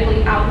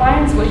unapologetically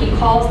outlines what he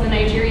calls the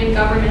Nigerian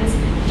government's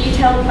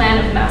detailed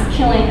plan of mass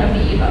killing of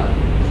the Igbo.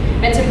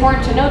 And it's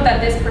important to note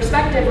that this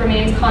perspective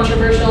remains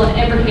controversial and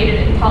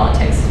imbricated in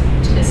politics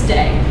to this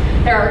day.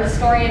 There are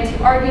historians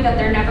who argue that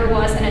there never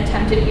was an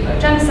attempted Igbo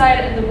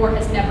genocide and the war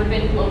has never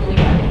been globally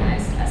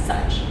recognized as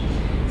such.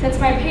 Since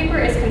my paper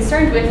is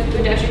concerned with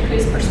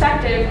Udechukwu's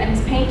perspective and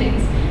his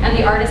paintings, and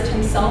the artist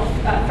himself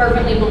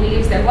fervently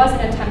believes there was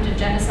an attempted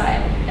genocide,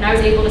 and I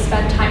was able to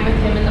spend time with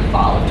him in the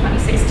fall of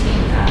 2016.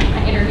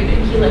 I interviewed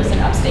him. He lives in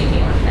upstate New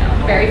York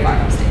now, very far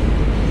upstate.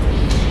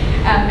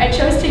 I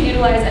chose to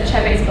utilize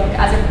Achebe's book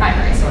as a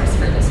primary source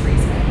for this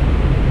reason.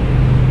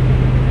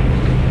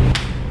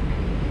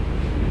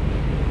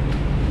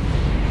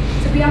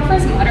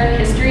 Biafra's modern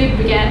history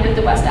began with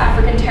the West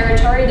African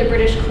territory, the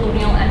British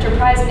colonial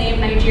enterprise named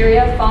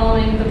Nigeria,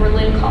 following the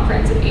Berlin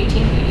Conference of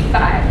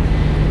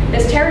 1885.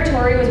 This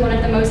territory was one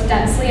of the most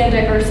densely and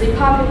diversely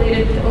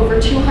populated, with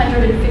over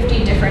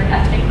 250 different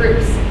ethnic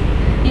groups.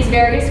 These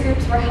various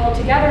groups were held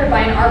together by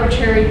an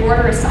arbitrary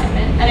border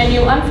assignment and a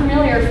new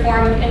unfamiliar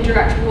form of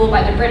indirect rule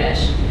by the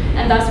British,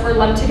 and thus were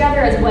lumped together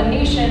as one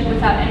nation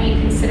without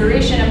any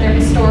consideration of their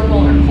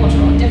historical or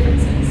cultural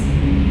differences.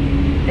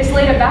 This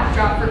laid a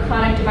backdrop for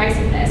chronic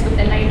divisiveness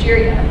within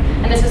Nigeria,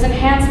 and this was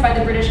enhanced by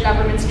the British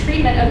government's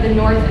treatment of the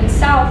North and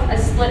South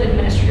as split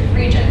administrative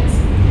regions.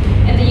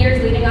 In the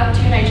years leading up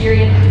to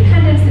Nigerian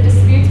independence, the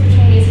disputes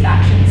between these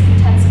factions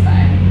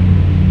intensified.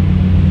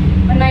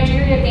 When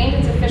Nigeria gained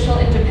its official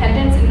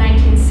independence in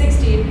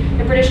 1960,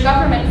 the British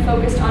government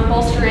focused on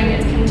bolstering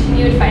its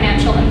continued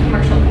financial and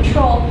commercial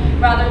control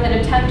rather than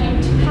attempting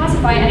to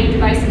pacify any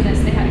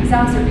divisiveness they had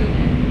exacerbated.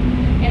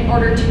 In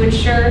order to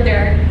ensure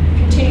their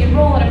continued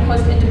role in a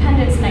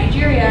post-independence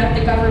Nigeria,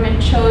 the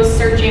government chose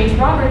Sir James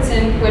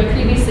Robertson, who had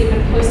previously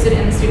been posted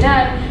in the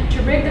Sudan,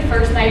 to rig the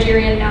first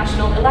Nigerian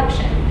national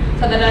election,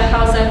 so that a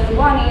Hausa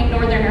Fulani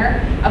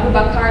northerner,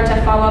 Abubakar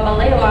Tafawa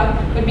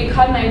Balewa, would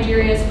become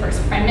Nigeria's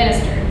first prime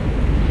minister.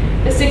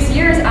 The 6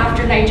 years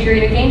after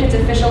Nigeria gained its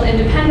official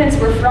independence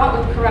were fraught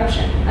with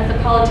corruption, as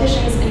the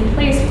politicians in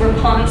place were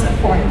pawns of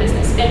foreign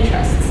business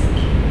interests.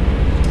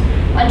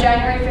 On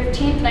January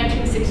 15,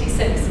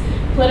 1966,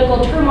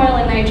 political turmoil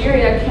in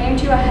Nigeria came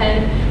to a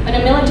head when a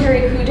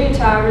military coup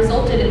d'etat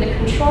resulted in the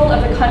control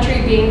of the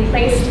country being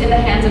placed in the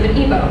hands of an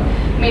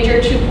Igbo,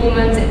 Major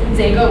Chukwuma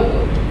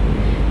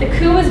Nzegowu. The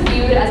coup was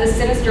viewed as a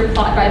sinister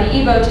plot by the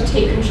Igbo to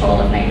take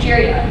control of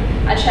Nigeria.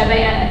 Achebe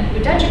and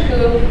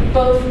Udechukwu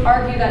both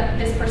argue that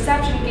this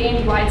perception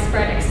gained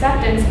widespread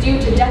acceptance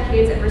due to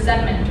decades of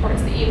resentment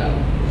towards the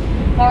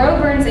Igbo.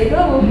 Moreover,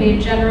 Nzegowu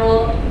made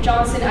General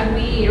Johnson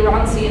Agui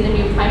Ironsi the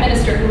new prime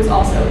minister, who was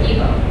also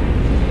Igbo.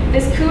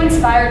 This coup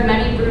inspired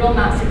many brutal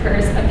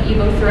massacres of the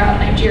Igbo throughout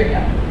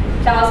Nigeria.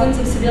 Thousands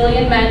of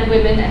civilian men,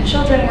 women, and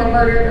children were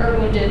murdered or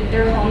wounded,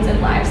 their homes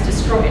and lives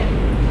destroyed.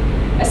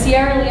 A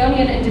Sierra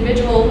Leonean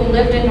individual who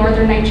lived in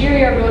northern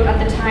Nigeria wrote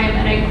at the time,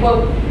 and I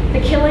quote, "The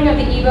killing of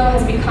the Igbo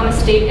has become a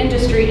state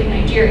industry in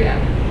Nigeria."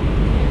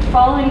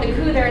 Following the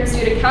coup, there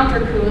ensued a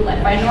counter-coup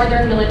led by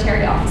northern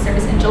military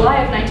officers in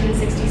July of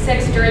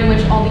 1966, during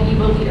which all the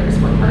Igbo leaders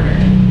were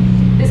murdered.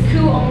 This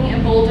coup only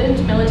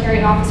emboldened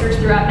military officers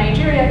throughout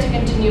Nigeria to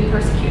continue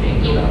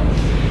persecuting Igbo.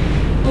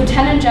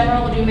 Lieutenant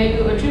General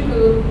Odumegwu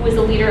Ojukwu, who was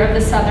the leader of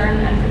the southern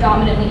and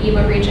predominantly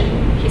Igbo region,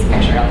 he's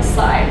pictured on the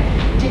slide,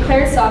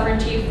 declared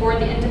sovereignty for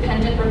the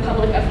independent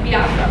Republic of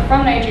Biafra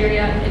from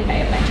Nigeria in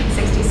May of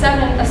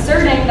 1967,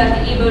 asserting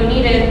that the Igbo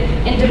needed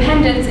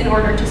independence in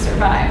order to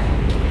survive.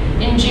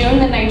 In June,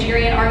 the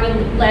Nigerian army,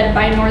 led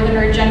by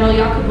Northerner General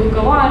Yakubu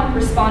Gowon,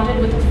 responded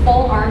with a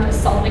full-armed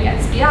assault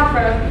against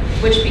Biafra,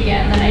 which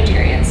began the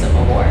Nigerian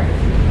Civil War.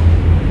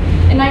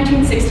 In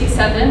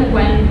 1967,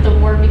 when the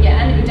war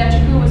began,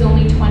 Udechukwu was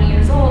only 20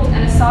 years old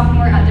and a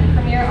sophomore at the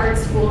premier art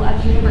school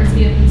at the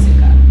University of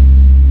Nsukka.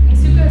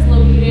 Nsukka is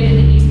located in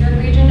the eastern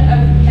region of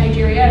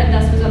Nigeria and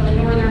thus was on the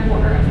northern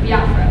border of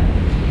Biafra.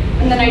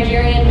 When the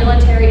Nigerian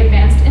military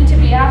advanced into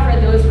Biafra,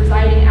 those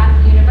residing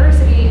at the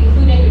university,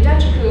 including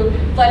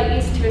Udechukwu, fled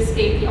east to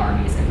escape the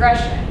army's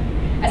aggression.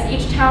 As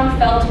each town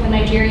fell to the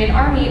Nigerian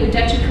army,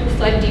 Udechukwu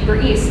fled deeper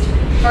east,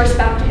 first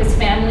back to his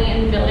family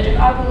in the village of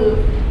Agulu,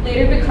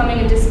 later becoming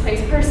a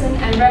displaced person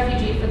and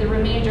refugee for the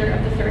remainder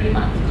of the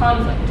 30-month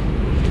conflict.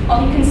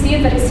 While he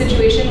conceived that his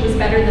situation was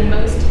better than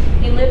most,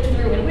 he lived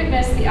through and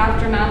witnessed the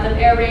aftermath of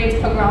air raids,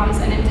 pogroms,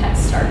 and intense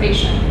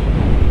starvation.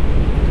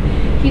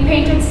 He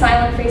painted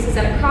silent faces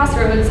at a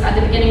crossroads at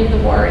the beginning of the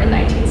war in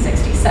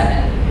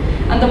 1967.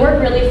 And the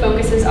work really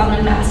focuses on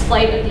the mass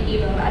flight of the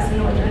Igbo as the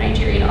northern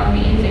Nigerian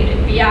army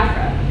invaded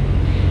Biafra.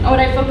 And what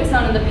I focus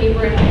on in the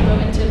paper, and I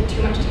won't go into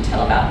too much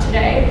detail about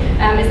today,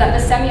 is that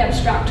the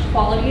semi-abstract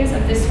qualities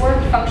of this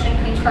work function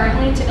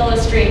concurrently to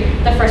illustrate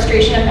the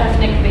frustration of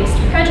ethnic-based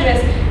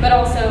prejudice, but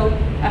also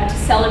to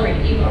celebrate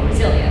Igbo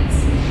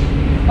resilience.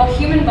 While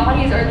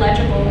bodies are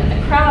legible, in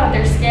the crowd,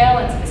 their scale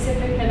and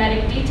specific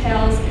mimetic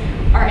details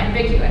are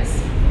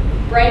ambiguous.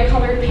 Bright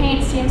colored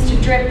paint seems to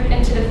drip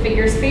into the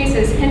figures'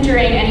 faces,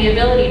 hindering any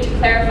ability to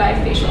clarify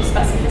facial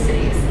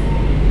specificities.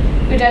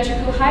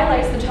 Udechukwu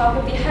highlights the top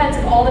of the heads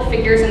of all the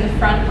figures in the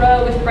front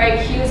row with bright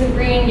hues of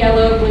green,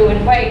 yellow, blue,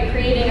 and white,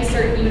 creating a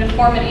certain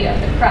uniformity of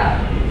the crowd.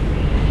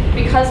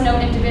 Because no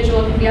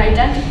individual can be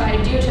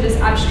identified due to this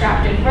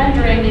abstracted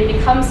rendering, they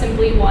become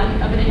simply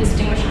one of an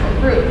indistinguishable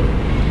group.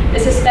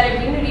 This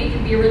aesthetic unity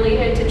can be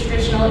related to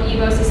traditional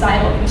Igbo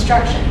societal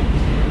construction,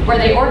 where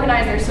they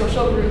organize their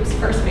social groups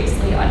first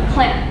basically on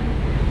clan.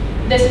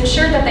 This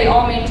ensured that they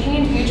all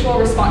maintained mutual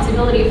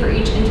responsibility for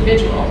each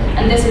individual,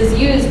 and this was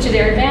used to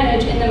their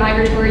advantage in the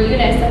migratory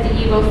units that the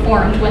Igbo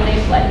formed when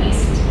they fled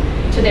east.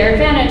 To their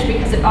advantage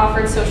because it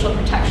offered social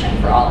protection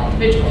for all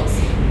individuals.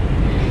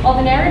 While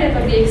the narrative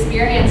of the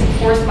experience of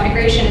forced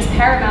migration is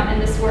paramount in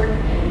this work,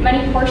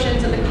 many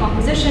portions of the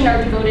composition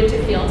are devoted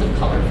to fields of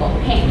colorful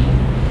paint.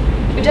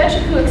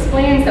 Udechukwu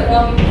explains that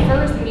while he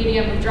prefers the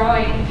medium of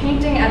drawing,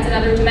 painting adds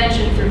another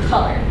dimension through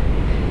color.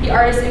 The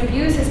artist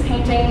imbues his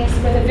paintings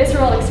with a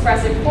visceral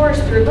expressive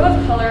force through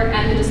both color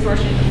and the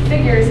distortion of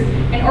figures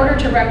in order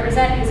to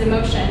represent his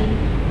emotion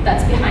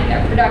that's behind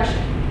their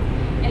production.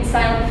 In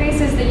Silent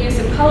Faces, the use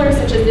of colors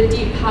such as the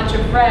deep patch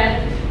of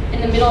red in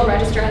the middle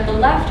register at the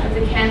left of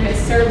the canvas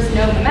serves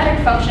no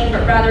mimetic function,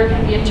 but rather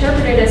can be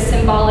interpreted as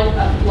symbolic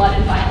of blood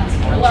and violence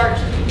more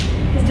largely.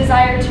 His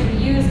desire to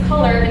use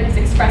color in his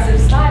expressive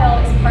style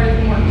is part of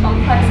the more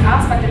complex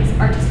aspect of his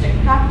artistic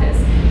practice,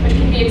 which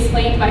can be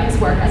explained by his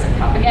work as a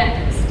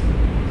propagandist.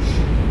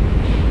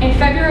 In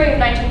February of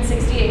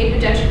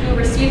 1968, Udechukwu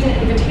received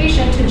an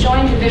invitation to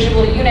join the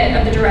visual unit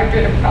of the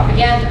Directorate of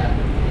Propaganda.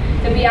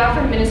 The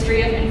Biafran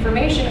Ministry of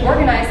Information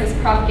organized this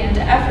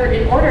propaganda effort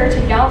in order to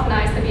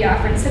galvanize the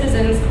Biafran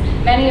citizens,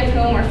 many of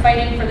whom were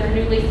fighting for their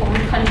newly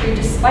formed country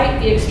despite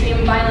the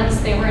extreme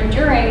violence they were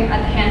enduring at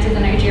the hands of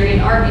the Nigerian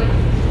army.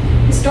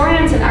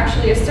 Historians have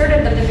actually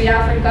asserted that the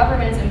Biafran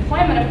government's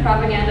employment of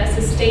propaganda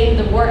sustained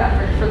the war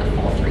effort for the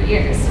full 3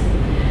 years.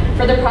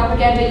 For the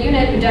propaganda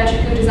unit,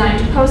 Udechukwu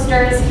designed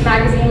posters,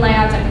 magazine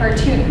layouts, and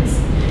cartoons.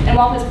 And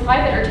while his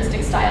private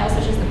artistic style,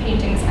 such as the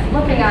paintings I'm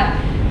looking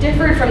at,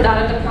 differed from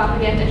that of the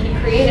propaganda he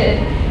created,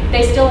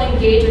 they still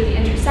engage with the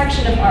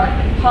intersection of art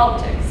and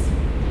politics.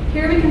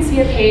 Here we can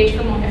see a page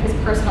from one of his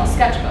personal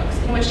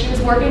sketchbooks, in which he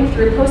was working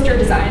through poster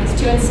designs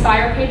to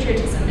inspire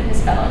patriotism in his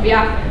fellow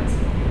Biafrans.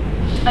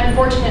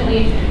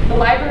 Unfortunately, the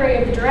library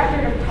of the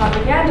Directorate of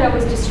Propaganda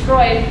was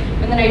destroyed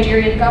when the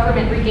Nigerian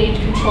government regained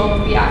control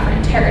of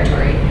Biafran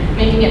territory,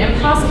 making it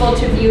impossible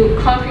to view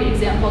concrete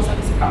examples of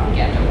his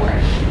propaganda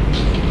work.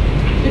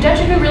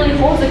 Udechukwu really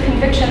holds a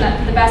conviction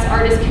that the best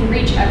artist can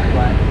reach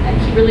everyone,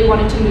 and he really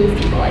wanted to move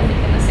people, I think,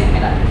 in the same way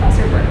that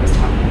Professor Burke was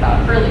talking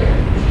about earlier.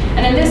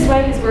 And in this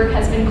way, his work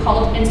has been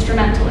called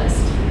instrumentalist.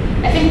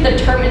 I think the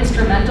term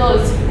instrumental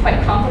is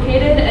quite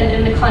complicated, and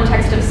in the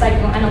context of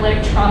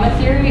psychoanalytic trauma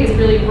theory is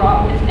really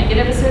wrought with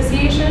negative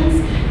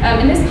associations.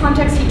 In this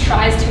context, he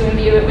tries to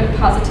imbue it with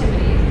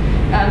positivity.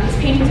 His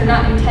paintings are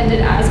not intended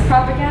as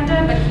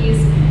propaganda, but he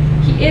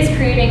is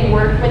creating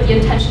work with the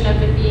intention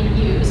of it being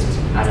used,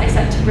 as I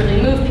said, to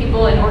really move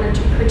people in order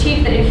to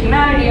critique the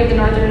inhumanity of the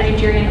Northern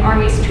Nigerian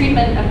Army's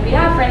treatment of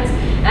Biafrans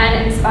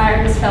and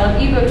inspire his fellow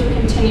Igbo to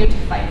continue to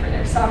fight for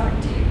their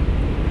sovereignty.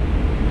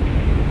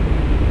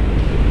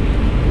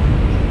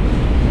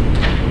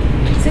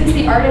 Since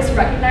the artist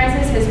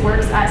recognizes his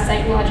works as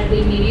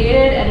psychologically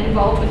mediated and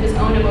involved with his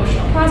own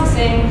emotional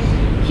processing,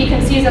 he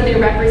conceives that they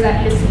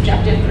represent his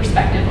subjective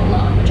perspective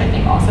alone, which I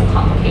think also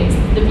complicates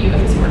the view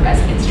of his work as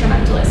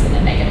instrumentalist in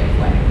a negative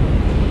way.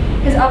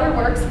 His other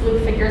works,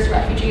 Blue Figures,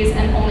 Refugees,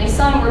 and Only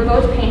Son, were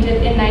both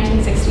painted in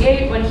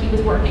 1968 when he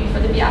was working for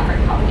the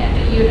Biafran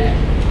propaganda unit.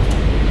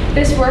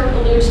 This work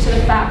alludes to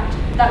the fact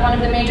that one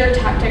of the major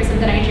tactics of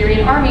the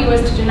Nigerian army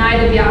was to deny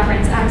the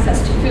Biafrans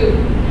access to food.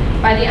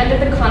 By the end of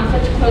the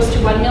conflict, close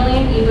to 1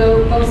 million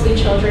Igbo, mostly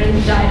children,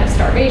 died of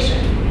starvation.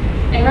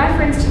 In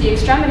reference to the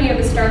extremity of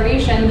the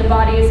starvation, the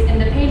bodies in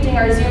the painting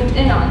are zoomed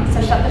in on,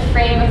 such that the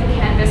frame of the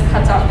canvas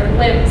cuts off their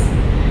limbs.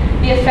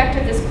 The effect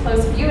of this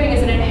close viewing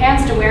is an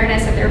enhanced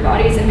awareness of their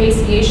bodies'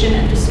 emaciation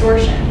and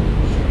distortion.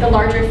 The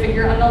larger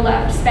figure on the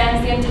left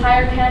spans the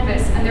entire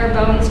canvas, and their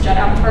bones jut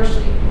out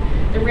partially.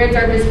 The ribs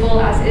are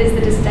visible, as is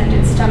the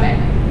distended stomach.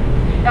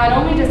 Not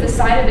only does the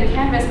side of the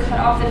canvas cut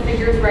off the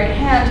figure's right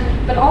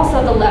hand, but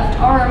also the left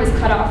arm is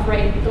cut off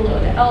right below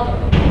the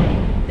elbow.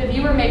 The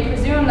viewer may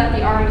presume that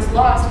the arm is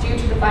lost due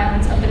to the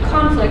violence of the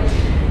conflict.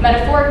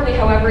 Metaphorically,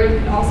 however, you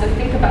can also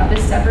think about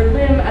this severed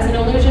limb as an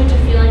allusion to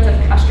feelings of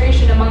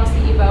castration amongst the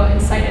Igbo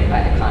incited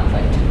by the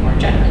conflict more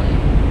generally.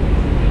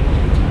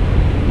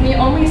 In The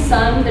Only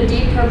Son, the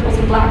deep purples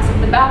and blacks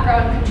of the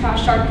background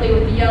contrast sharply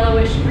with the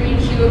yellowish-green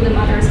hue of the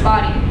mother's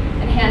body,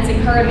 enhancing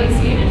her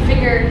emaciated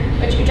figure,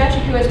 which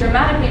Udechukwu has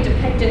dramatically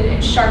depicted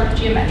in sharp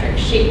geometric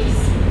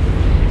shapes.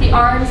 The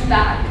arms,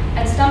 back,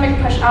 and stomach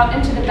push out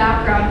into the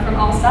background from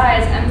all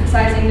sides,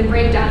 emphasizing the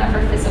breakdown of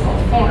her physical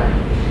form.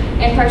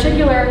 In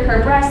particular,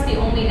 her breasts, the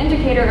only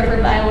indicator of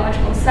her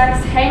biological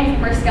sex, hang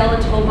from her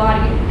skeletal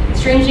body,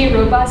 strangely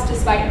robust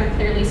despite her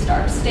clearly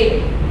starved state.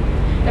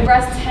 The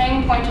breasts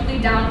hang pointedly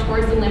down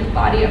towards the limp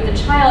body of the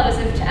child as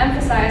if to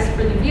emphasize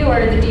for the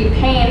viewer the deep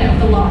pain of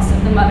the loss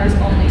of the mother's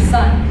only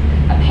son,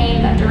 a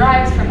pain that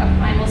derives from a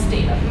primal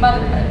state of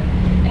motherhood,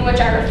 in which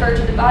I refer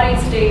to the body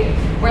state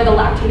where the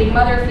lactating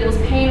mother feels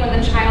pain when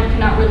the child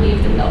cannot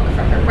relieve the milk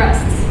from her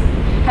breasts.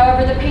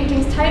 However, the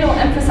painting's title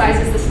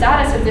emphasizes the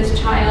status of this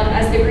child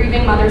as the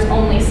grieving mother's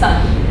only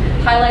son,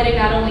 highlighting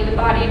not only the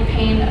bodied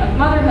pain of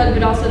motherhood,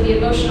 but also the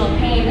emotional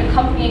pain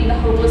accompanying the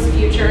hopeless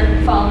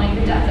future following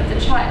the death of the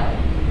child.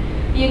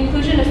 The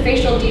inclusion of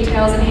facial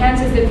details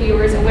enhances the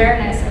viewer's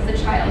awareness of the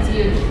child's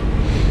youth.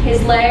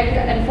 His leg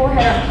and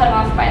forehead are cut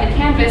off by the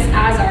canvas,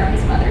 as are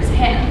his mother's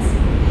hands.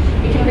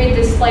 We can read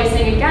this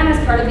splicing again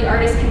as part of the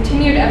artist's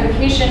continued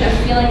evocation of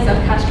feelings of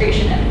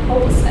castration and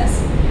hopelessness.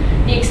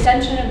 The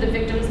extension of the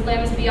victim's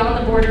limbs beyond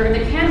the border of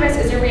the canvas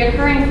is a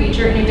recurring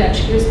feature in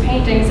Udechukwu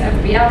paintings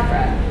of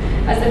Biafra.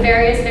 As the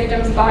various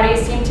victims'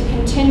 bodies seem to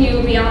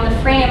continue beyond the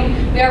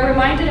frame, we are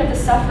reminded of the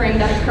suffering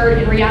that occurred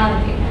in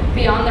reality,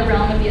 beyond the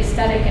realm of the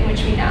aesthetic in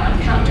which we now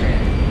encounter it.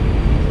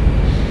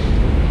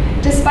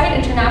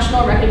 Despite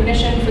international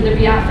recognition for the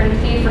Biafran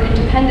plea for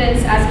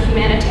independence as a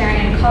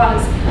humanitarian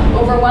cause,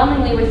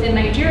 overwhelmingly within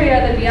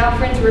Nigeria, the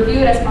Biafrans were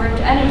viewed as armed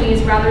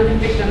enemies rather than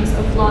victims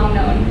of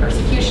long-known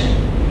persecution.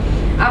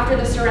 After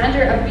the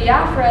surrender of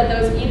Biafra,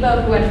 those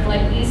Igbo who had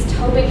fled east,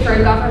 hoping for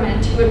a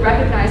government who would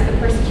recognize the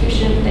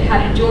persecution they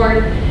had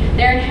endured,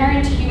 their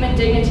inherent human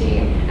dignity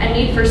and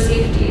need for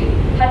safety,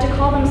 had to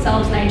call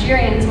themselves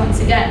Nigerians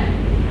once again.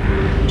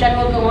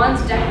 General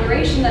Gowon's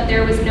declaration that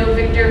there was no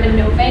victor and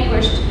no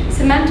vanquished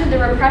cemented the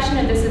repression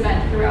of this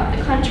event throughout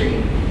the country,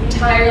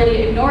 entirely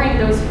ignoring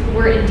those who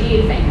were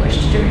indeed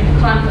vanquished during the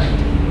conflict.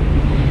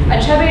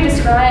 Achebe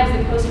describes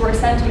the post-war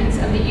sentiments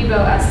of the Igbo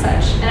as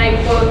such, and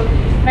I quote,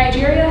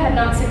 "Nigeria had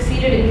not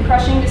succeeded in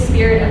crushing the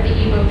spirit of the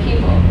Igbo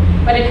people,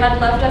 but it had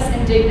left us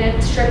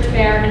indignant, stripped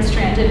bare, and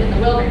stranded in the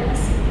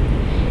wilderness."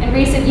 In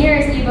recent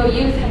years, Igbo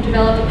youth have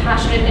developed a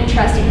passionate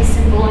interest in the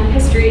symbol and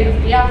history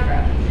of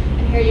Biafra.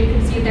 Here you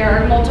can see there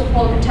are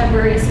multiple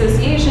contemporary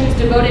associations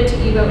devoted to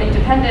Igbo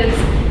independence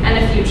and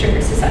a future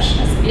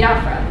secessionist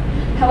Biafra.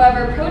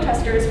 However,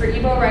 protesters for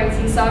Igbo rights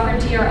and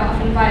sovereignty are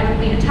often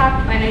violently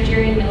attacked by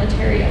Nigerian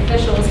military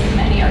officials, and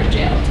many are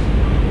jailed.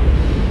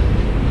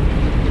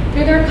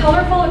 Through their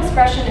colorful,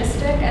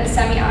 expressionistic, and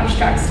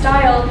semi-abstract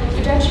style,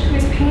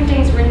 Udechukwu's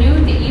paintings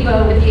renewed the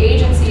Igbo with the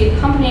agency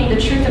accompanying the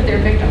truth of their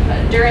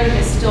victimhood during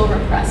this still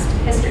repressed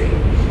history.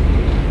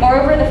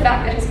 Moreover, the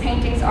fact that his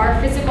paintings are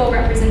physical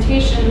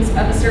representations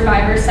of a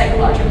survivor's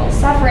psychological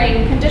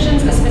suffering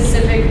conditions a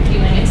specific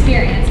viewing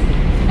experience.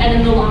 And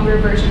in the longer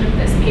version of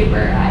this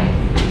paper, I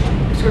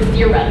sort of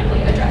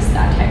theoretically address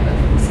that type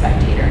of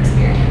spectator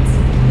experience.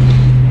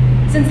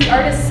 Since the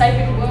artist's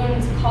psychic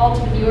wounds call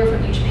to the viewer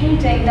from each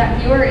painting, that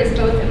viewer is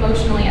both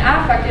emotionally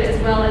affected as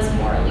well as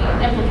morally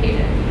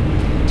implicated.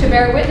 To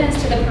bear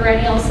witness to the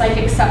perennial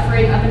psychic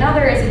suffering of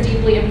another is a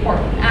deeply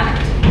important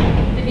act.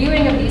 The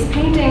viewing of these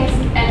paintings,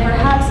 and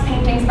perhaps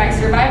paintings by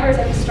survivors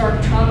of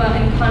historic trauma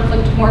and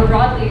conflict more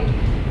broadly,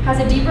 has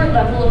a deeper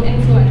level of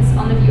influence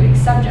on the viewing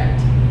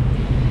subject.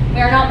 We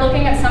are not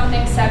looking at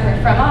something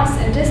separate from us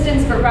and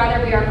distant, but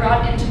rather we are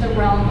brought into the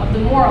realm of the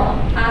moral,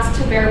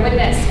 asked to bear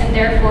witness, and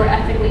therefore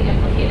ethically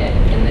implicated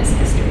in this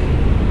history.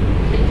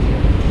 Thank you.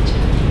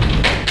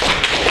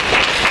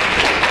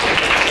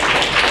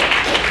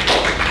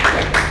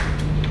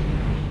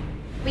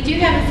 We do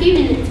have a few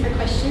minutes for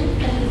questions.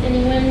 Does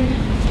anyone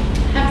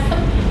have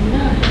something?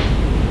 No.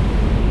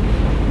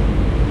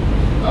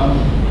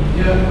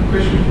 Yeah, I have a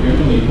question for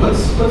Emily.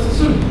 What's the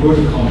sort of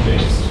broader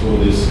context for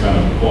this kind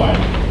of quite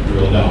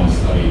drill down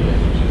study that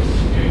you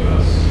just gave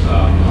us?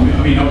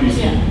 I mean,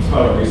 obviously it's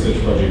part of a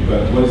research project,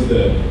 but what is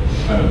the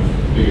kind of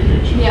bigger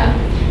picture? Yeah,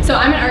 so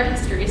I'm an art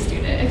history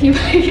student, if you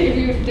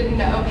didn't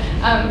know,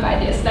 by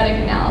the aesthetic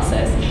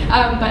analysis.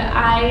 But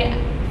I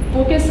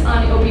focus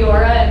on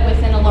Obiora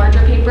within a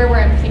larger paper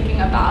where I'm thinking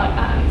about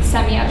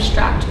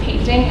semi-abstract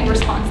painting in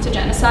response to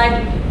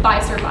genocide by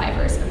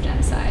survivors of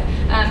genocide.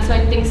 So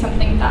I think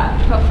something that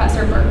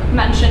Professor Burke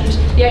mentioned,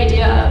 the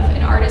idea of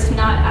an artist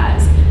not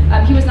as,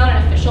 he was not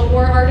an official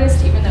war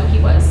artist, even though he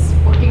was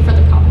working for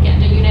the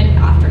propaganda unit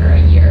after a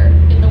year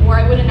in the war.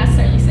 I wouldn't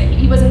necessarily say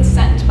he wasn't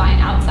sent by an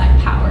outside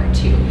power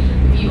to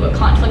view a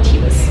conflict. He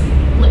was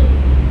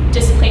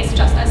displaced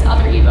just as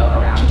other Igbo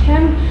around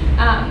him.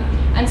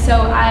 And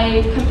so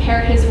I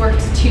compare his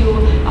works to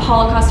a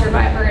Holocaust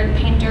survivor and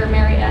painter,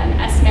 Marianne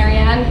S.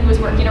 Marianne, who was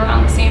working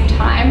around the same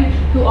time,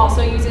 who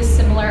also uses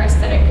similar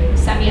aesthetic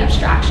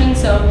semi-abstraction.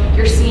 So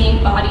you're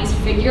seeing bodies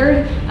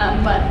figured,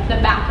 but the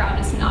background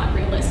is not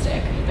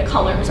realistic. The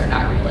colors are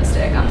not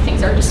realistic.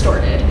 Things are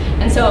distorted.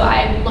 And so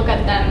I look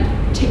at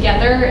them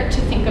together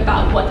to think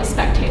about what the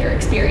spectator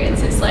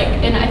experience is like.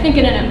 And I think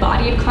in an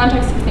embodied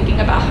context of thinking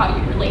about how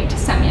you relate to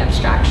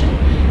semi-abstraction,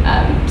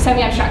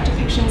 semi-abstract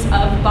depictions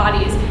of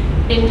bodies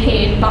in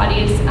pain,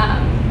 bodies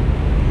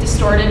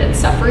distorted and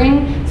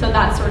suffering. So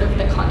that's sort of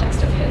the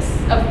context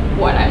of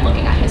what I'm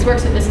looking at his work.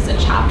 So this is a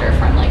chapter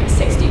from like a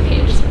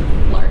 60-page sort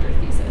of larger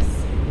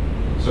thesis.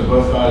 So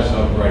both artists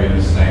operate in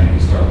the same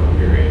historical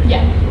period?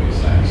 Yeah. Is what you're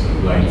saying, so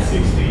late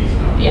 60s?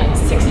 Yeah,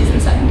 60s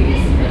and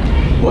 70s.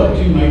 Yeah. What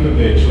do you make of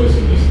their choice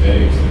of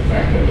aesthetics, the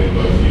fact that they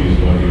both use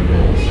what you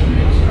call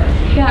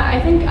semi-abstraction? Yeah,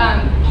 I think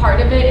part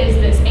of it is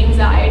this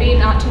anxiety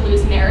not to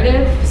lose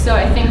narrative. So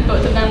I think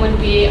both of them would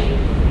be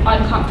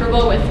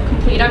uncomfortable with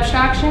complete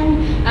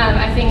abstraction.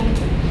 I think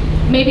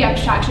maybe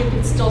abstraction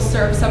could still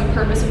serve some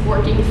purpose of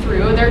working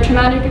through their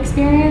traumatic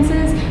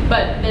experiences,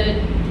 but the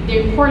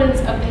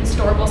importance of the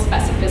historical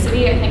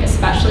specificity, I think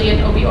especially in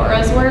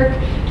Obiora's work,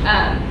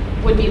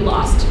 would be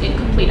lost in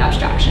complete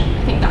abstraction.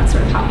 I think that's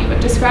sort of how he would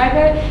describe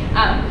it.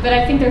 But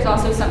I think there's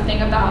also something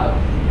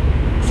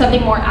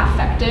more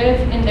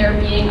affective in there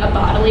being a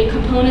bodily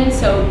component,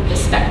 so the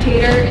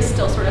spectator is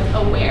still sort of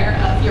aware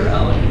of your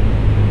own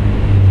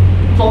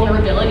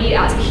vulnerability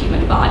as a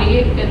human body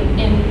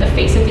in the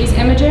face of these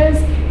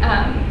images.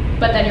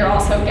 But then you're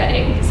also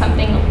getting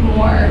something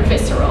more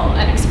visceral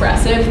and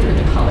expressive through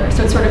the color.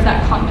 So it's sort of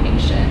that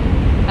combination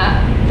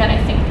that I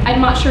think,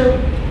 I'm not sure,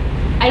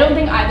 I don't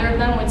think either of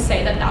them would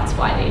say that that's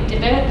why they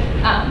did it,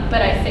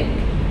 but I think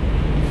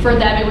for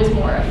them it was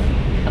more of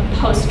a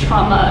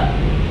post-trauma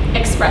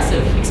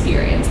expressive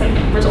experience that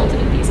resulted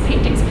in these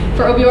paintings.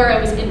 For Obiora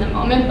it was in the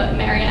moment, but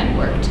Marianne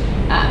worked in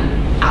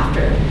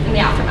the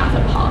aftermath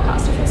of the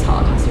Holocaust, of his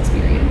Holocaust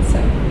experience. So.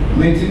 I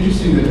mean, it's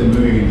interesting that they're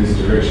moving in this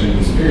direction in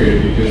this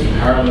period, because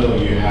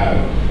parallel you have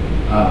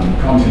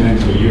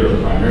continental Europe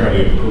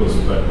primarily, of course,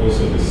 but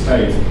also the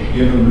States.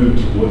 You have a move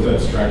towards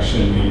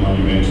abstraction in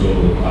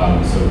monumental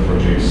sort of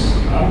projects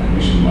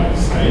commissioned by the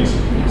States.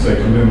 So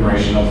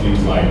commemoration of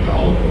things like the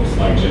Holocaust,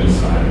 like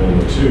genocide, World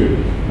War II,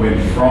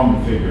 went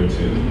from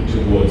figurative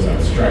towards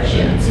abstraction.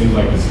 Yeah. It seems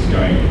like this is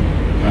going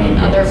kind of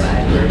Other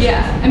way.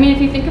 Yeah, I mean,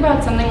 if you think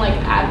about something like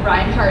Ad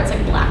Reinhardt's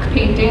like black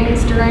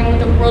paintings during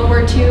the World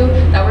War II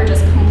that were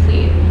just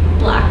complete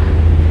black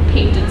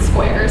painted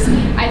squares,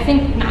 I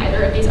think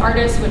neither of these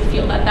artists would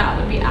feel that that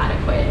would be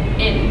adequate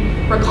in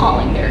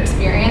recalling their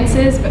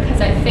experiences,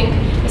 because I think,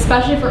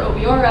 especially for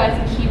Obiora, I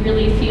think he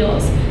really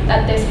feels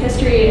that this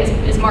history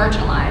is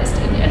marginalized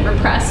and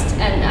repressed,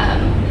 and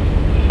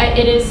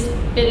it is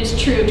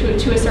true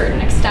to a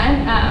certain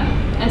extent,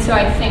 and so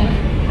I think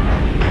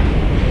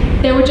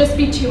there would just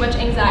be too much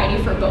anxiety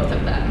for both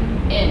of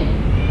them in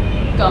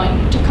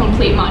going to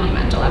complete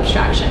monumental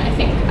abstraction. I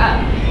think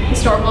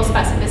historical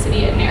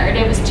specificity and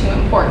narrative is too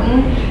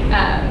important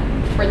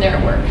for their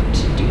work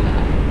to do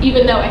that.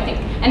 Even though I think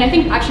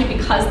actually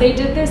because they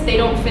did this, they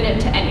don't fit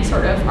into any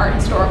sort of art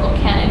historical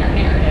canon or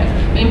narrative.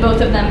 I mean, both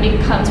of them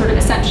become sort of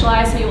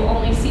essentialized, so you'll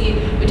only see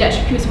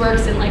Udechukwu's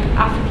works in like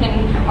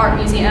African art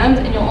museums,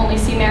 and you'll only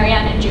see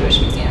Marianne in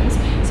Jewish museums.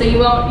 So you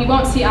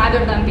won't see either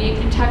of them being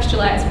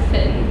contextualized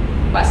within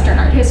Western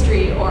art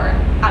history or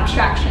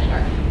abstraction,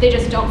 or they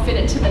just don't fit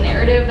into the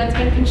narrative that's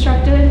been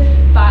constructed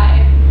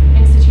by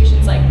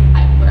institutions like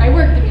where I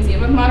work, the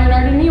Museum of Modern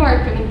Art in New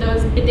York. I mean,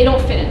 they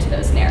don't fit into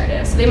those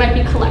narratives. So they might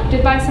be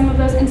collected by some of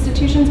those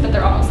institutions, but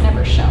they're almost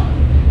never shown.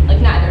 Like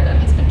neither of them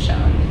has been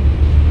shown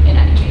in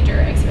any major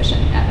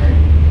exhibition ever.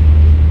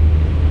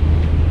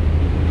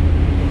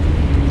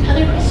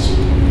 Other questions?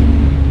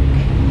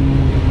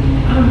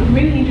 I'm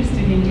really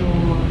interested in your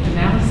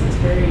analysis,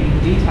 very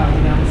detailed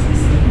analysis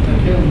of the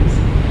films.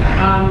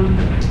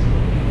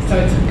 So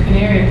it's an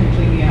area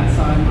completely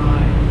outside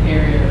my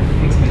area of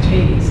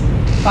expertise,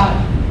 but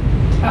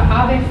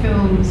are there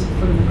films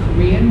from the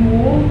Korean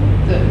War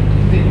that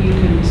you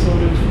can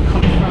sort of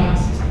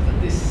contrast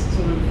this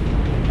sort of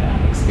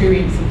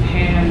experience of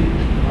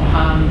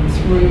Han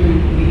through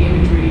the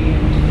imagery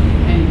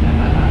and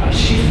a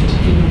shift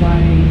in the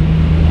way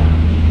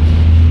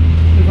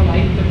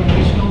the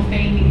relational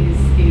thing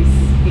is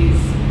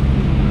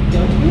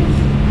dealt with?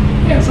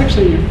 Yeah, it's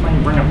actually funny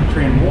you bring up the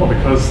Korean War,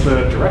 because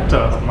the director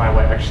of My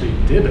Way actually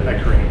did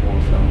a Korean War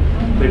film. I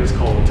believe it's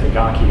called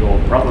Tegaki, or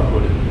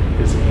Brotherhood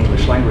is the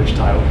English language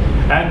title.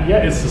 And yeah,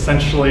 it's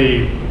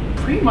essentially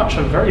pretty much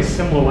a very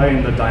similar way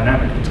in the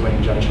dynamic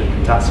between Junshik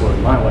and Tatsuo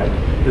and My Way.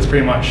 It's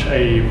pretty much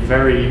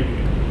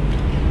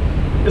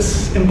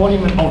it's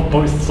embodiment of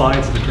both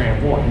sides of the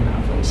Korean War in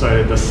that film.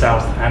 So the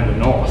South and the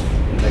North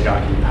in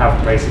Tegaki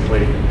have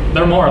basically,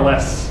 they're more or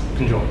less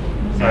conjoined.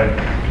 So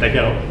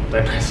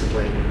they're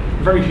basically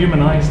very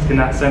humanized in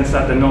that sense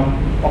that they're not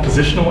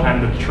oppositional,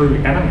 and the true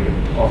enemy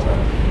of them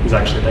is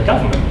actually their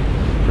government,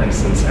 for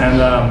instance. And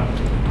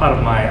part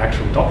of my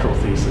actual doctoral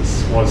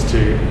thesis was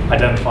to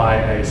identify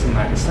a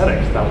cinematic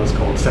aesthetic that was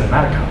called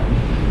cinematic art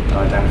that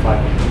I identified.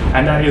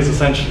 And that is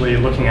essentially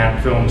looking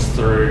at films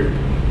through,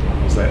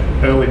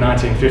 early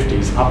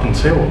 1950s up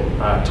until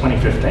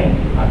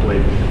 2015, I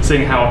believe,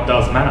 seeing how it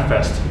does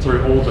manifest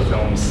through all the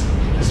films,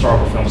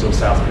 historical films of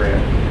South Korea,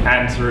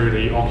 and through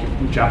the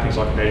Japanese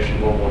occupation,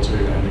 World War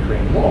II, and the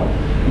Korean War.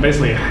 And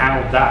basically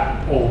how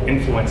that all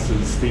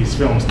influences these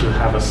films to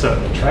have a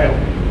certain portrayal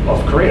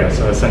of Korea.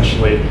 So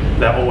essentially,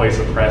 they're always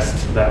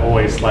oppressed, they're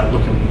always like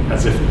looking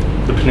as if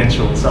the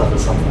peninsula itself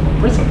is some form of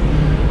prison.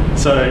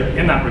 So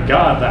in that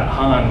regard, that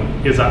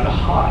Han is at the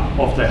heart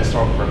of the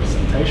historical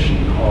representation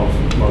of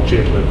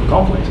geopolitical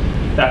conflict,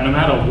 that no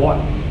matter what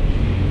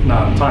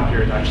time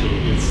period actually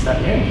is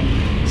set in.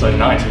 So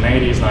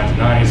 1980s,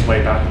 1990s,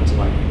 way back into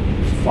like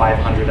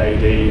 500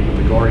 AD with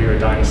the Goryeo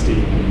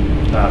dynasty,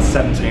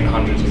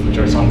 1700s with the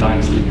Joseon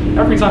dynasty.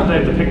 Every time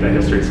they depict their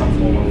history, some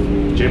form of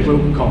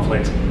geopolitical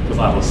conflict with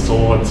either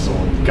swords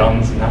or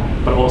guns and that,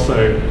 but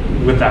also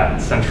with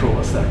that central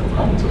aesthetical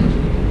element to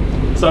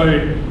it.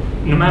 So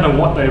no matter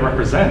what they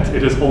represent,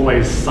 it is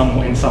always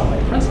in some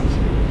way present.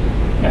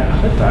 Yeah, I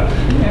hope that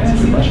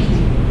answers the question.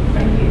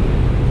 Thank you.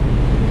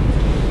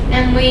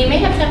 And we may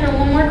have time for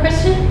one more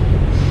question.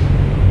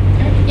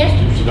 Yes?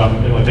 I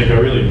think I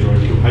really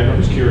enjoyed your paper.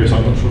 I'm just curious,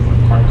 I'm not sure if I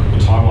quite got the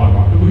timeline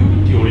right, but who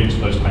would the audience of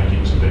those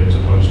paintings have been as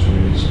opposed to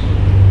his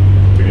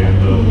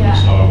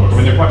style work? I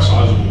mean, they're quite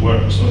sizable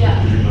works, so I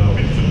presume they're not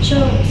infants. So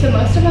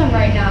most of them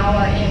right now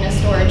are in a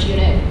storage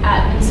unit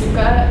at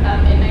Nsukka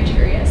in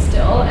Nigeria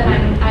still,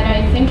 and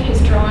I think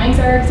his drawings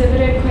are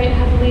exhibited quite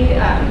heavily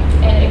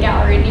in a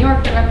gallery in New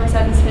York that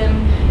represents him,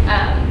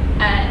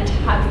 and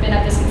have been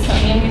at the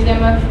Smithsonian Museum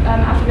of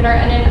African Art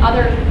and in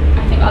other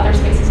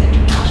spaces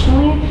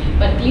internationally,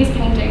 but these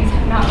paintings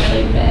have not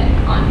really been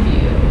on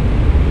view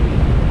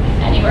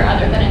anywhere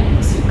other than in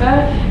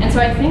Nsukka. And so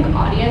I think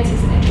audience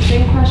is an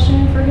interesting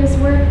question for his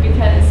work,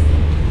 because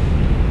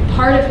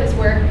part of his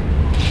work,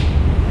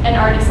 an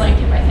artist like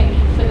him, I think,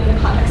 within the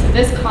context of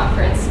this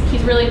conference,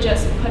 he's really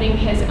just putting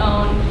his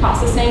own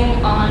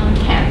processing on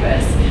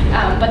canvas.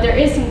 But there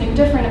is something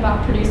different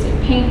about producing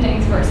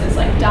paintings versus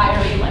like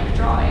diary-like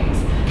drawings,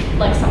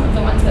 like some of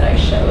the ones that I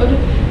showed.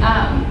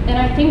 And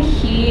I think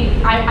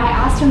I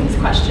asked him this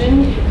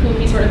question, who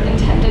he sort of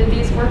intended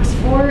these works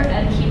for,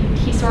 and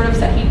he sort of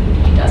said he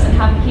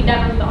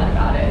never thought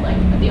about it, like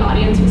the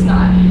audience was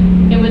not,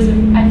 it was,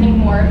 I think,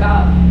 more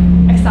about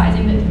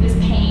excising this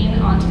pain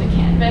onto the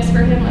canvas for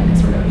him, like a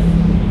sort of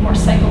more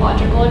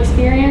psychological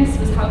experience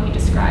was how he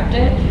described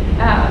it.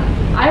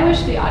 I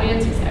wish the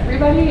audience was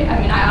everybody. I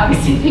mean, I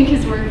obviously think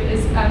his work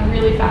is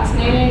really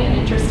fascinating and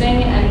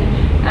interesting, and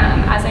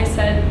as I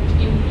said,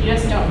 you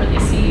just don't really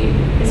see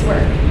his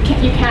work.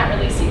 You can't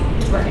really see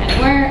his work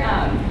anywhere.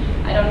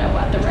 I don't know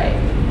what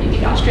maybe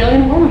the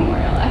Australian War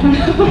Memorial, I don't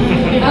know.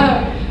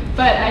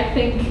 But I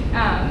think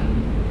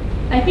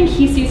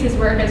he sees his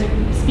work as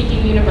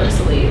speaking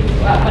universally.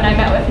 When I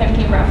met with him,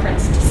 he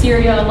referenced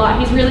Syria a lot.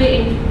 He's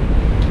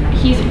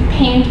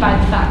pained by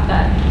the fact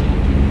that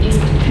these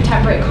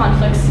contemporary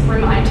conflicts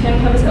remind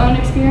him of his own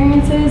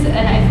experiences,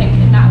 and I think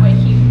in that way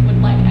he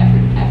would like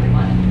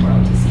everyone in the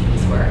world to see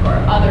his work, or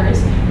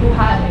others who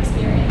had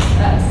experienced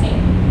the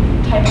same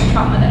type of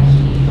trauma that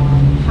he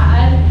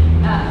had.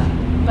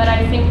 But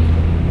I think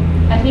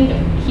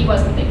he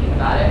wasn't thinking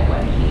about it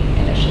when he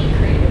initially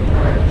created the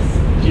works.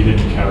 Did you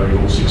then carry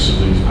all 6 of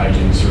these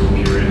paintings through a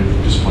period of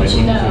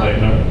displacement?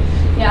 No.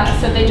 Yeah,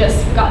 so they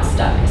just got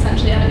stuck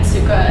essentially at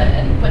Nsukka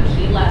and when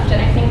he left,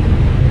 and I think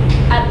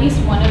at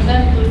least one of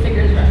them, Blue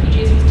Figures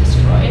Refugees, was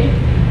destroyed,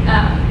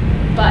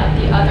 but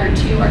the other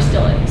 2 are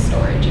still in the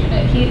storage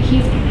unit.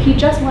 He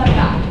just went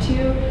back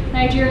to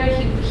Nigeria.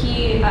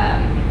 He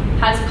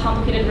has a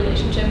complicated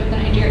relationship with the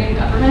Nigerian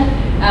government,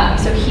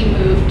 so he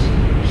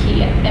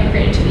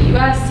immigrated to the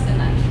US and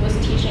then was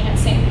teaching at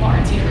St.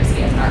 Lawrence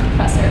University as an art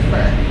professor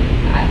for,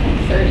 I think,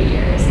 30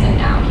 years, and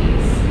now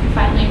he's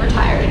finally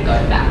retired and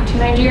going back to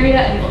Nigeria,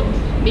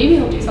 and maybe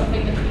he'll do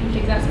something with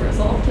paintings as a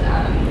result.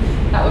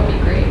 That would be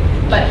great.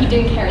 But he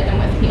didn't carry them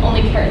with him. He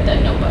only carried the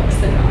notebooks,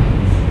 the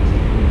drawings.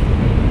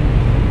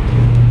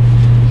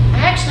 I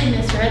actually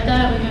misread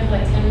that. We have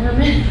like 10 more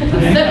minutes. So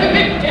wait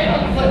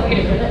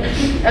a minute.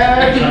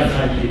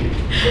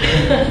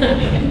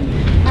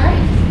 All right.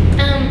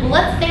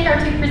 Let's thank our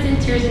 2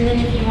 presenters, and then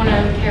if you want to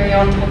carry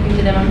on talking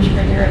to them, I'm sure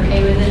they're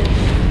okay with it.